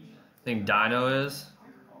next? I think Dino is.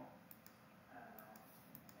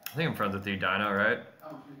 I think I'm friends with you, Dino, right?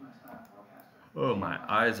 Oh, my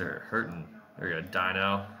eyes are hurting. There we go,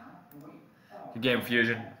 Dino. Good game,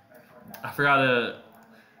 Fusion. I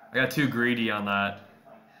got too greedy on that.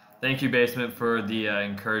 Thank you, Basement, for the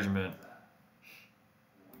encouragement.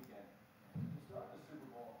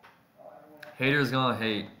 Haters gonna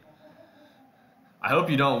hate. I hope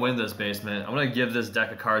you don't win this, Basement. I'm gonna give this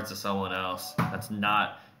deck of cards to someone else that's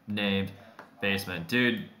not named Basement.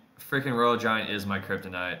 Dude, freaking Royal Giant is my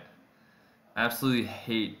kryptonite. Absolutely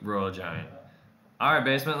hate Royal Giant. Alright,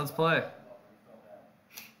 Basement, let's play.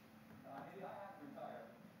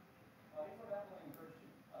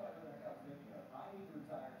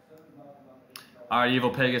 Alright,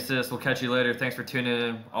 Evil Pegasus, we'll catch you later. Thanks for tuning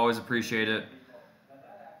in. Always appreciate it.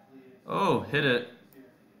 Oh, hit it.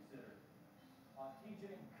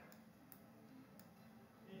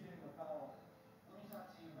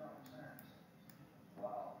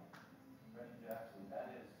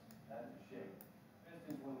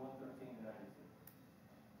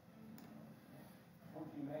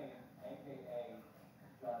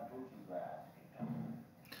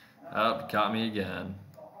 Oh, got me again.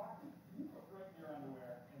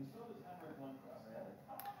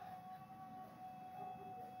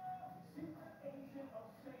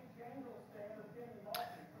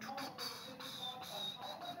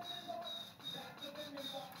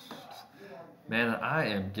 Man, I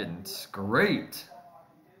am getting scraped.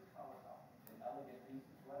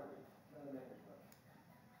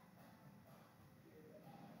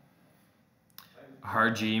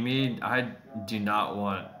 RG me? I do not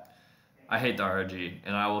want. I hate the RG,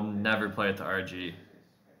 and I will never play with the RG.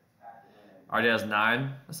 Already has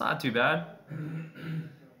 9. That's not too bad.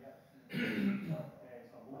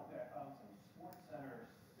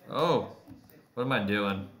 Oh, what am I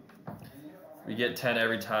doing? We get 10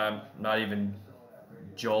 every time. Not even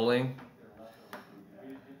joling.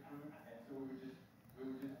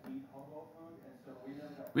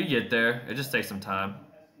 We get there. It just takes some time.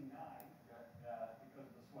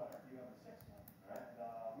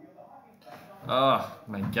 Oh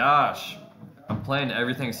my gosh. I'm playing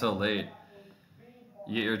everything so late.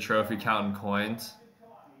 You get your trophy counting coins.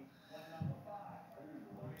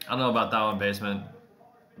 I don't know about that one, Basement.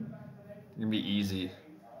 It's gonna be easy.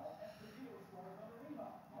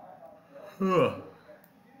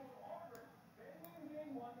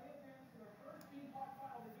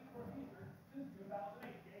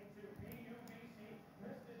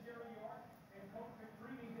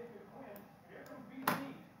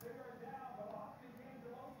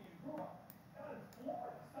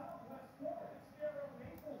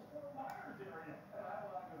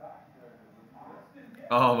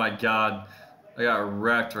 Oh my god. I got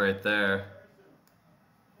wrecked right there.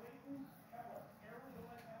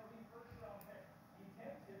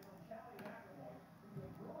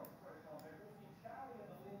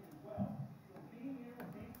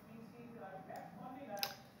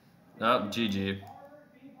 Oh, GG.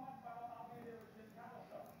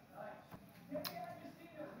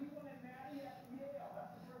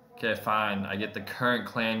 Okay, fine. I get the current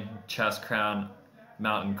clan chest crown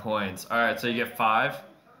mountain coins. Alright, so you get 5.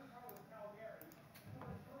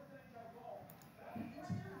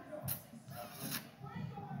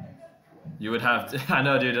 You would have to, I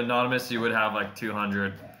know, dude, Anonymous, you would have like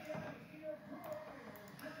 200.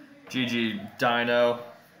 GG, Dino.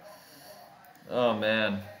 Oh,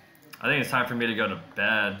 man. I think it's time for me to go to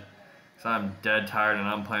bed. Because I'm dead tired and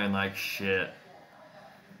I'm playing like shit.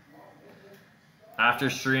 After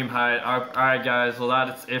stream height. Alright, guys. Well,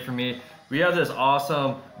 that's it for me. We have this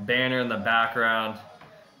awesome banner in the background,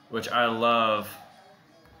 which I love.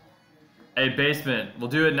 Hey, Basement. We'll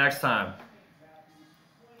do it next time.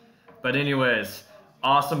 But anyways,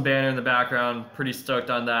 awesome banner in the background. Pretty stoked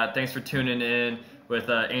on that. Thanks for tuning in with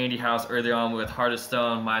AndyHAUS earlier on with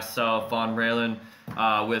Hearthstone, myself, Vonrailin,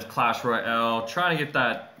 with ClashRoyal. Trying to get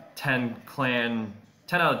that 10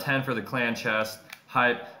 out of 10 for the clan chest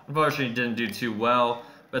hype. Unfortunately, didn't do too well,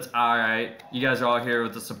 but it's alright. You guys are all here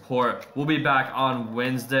with the support. We'll be back on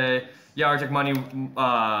Wednesday. Yeah, Arctic Money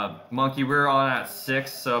Monkey, we're on at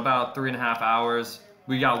 6, so about 3.5 hours.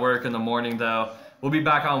 We got work in the morning though. We'll be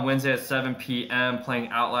back on Wednesday at 7 p.m. playing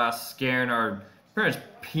Outlast, scaring our, pretty much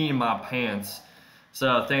peeing my pants.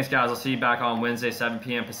 So thanks, guys. I'll see you back on Wednesday, 7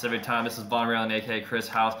 p.m. Pacific time. This is Vonrailin, aka Chris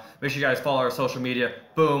House. Make sure you guys follow our social media.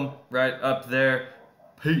 Boom, right up there.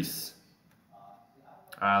 Peace.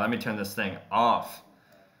 Let me turn this thing off.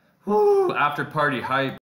 Woo, after party hype.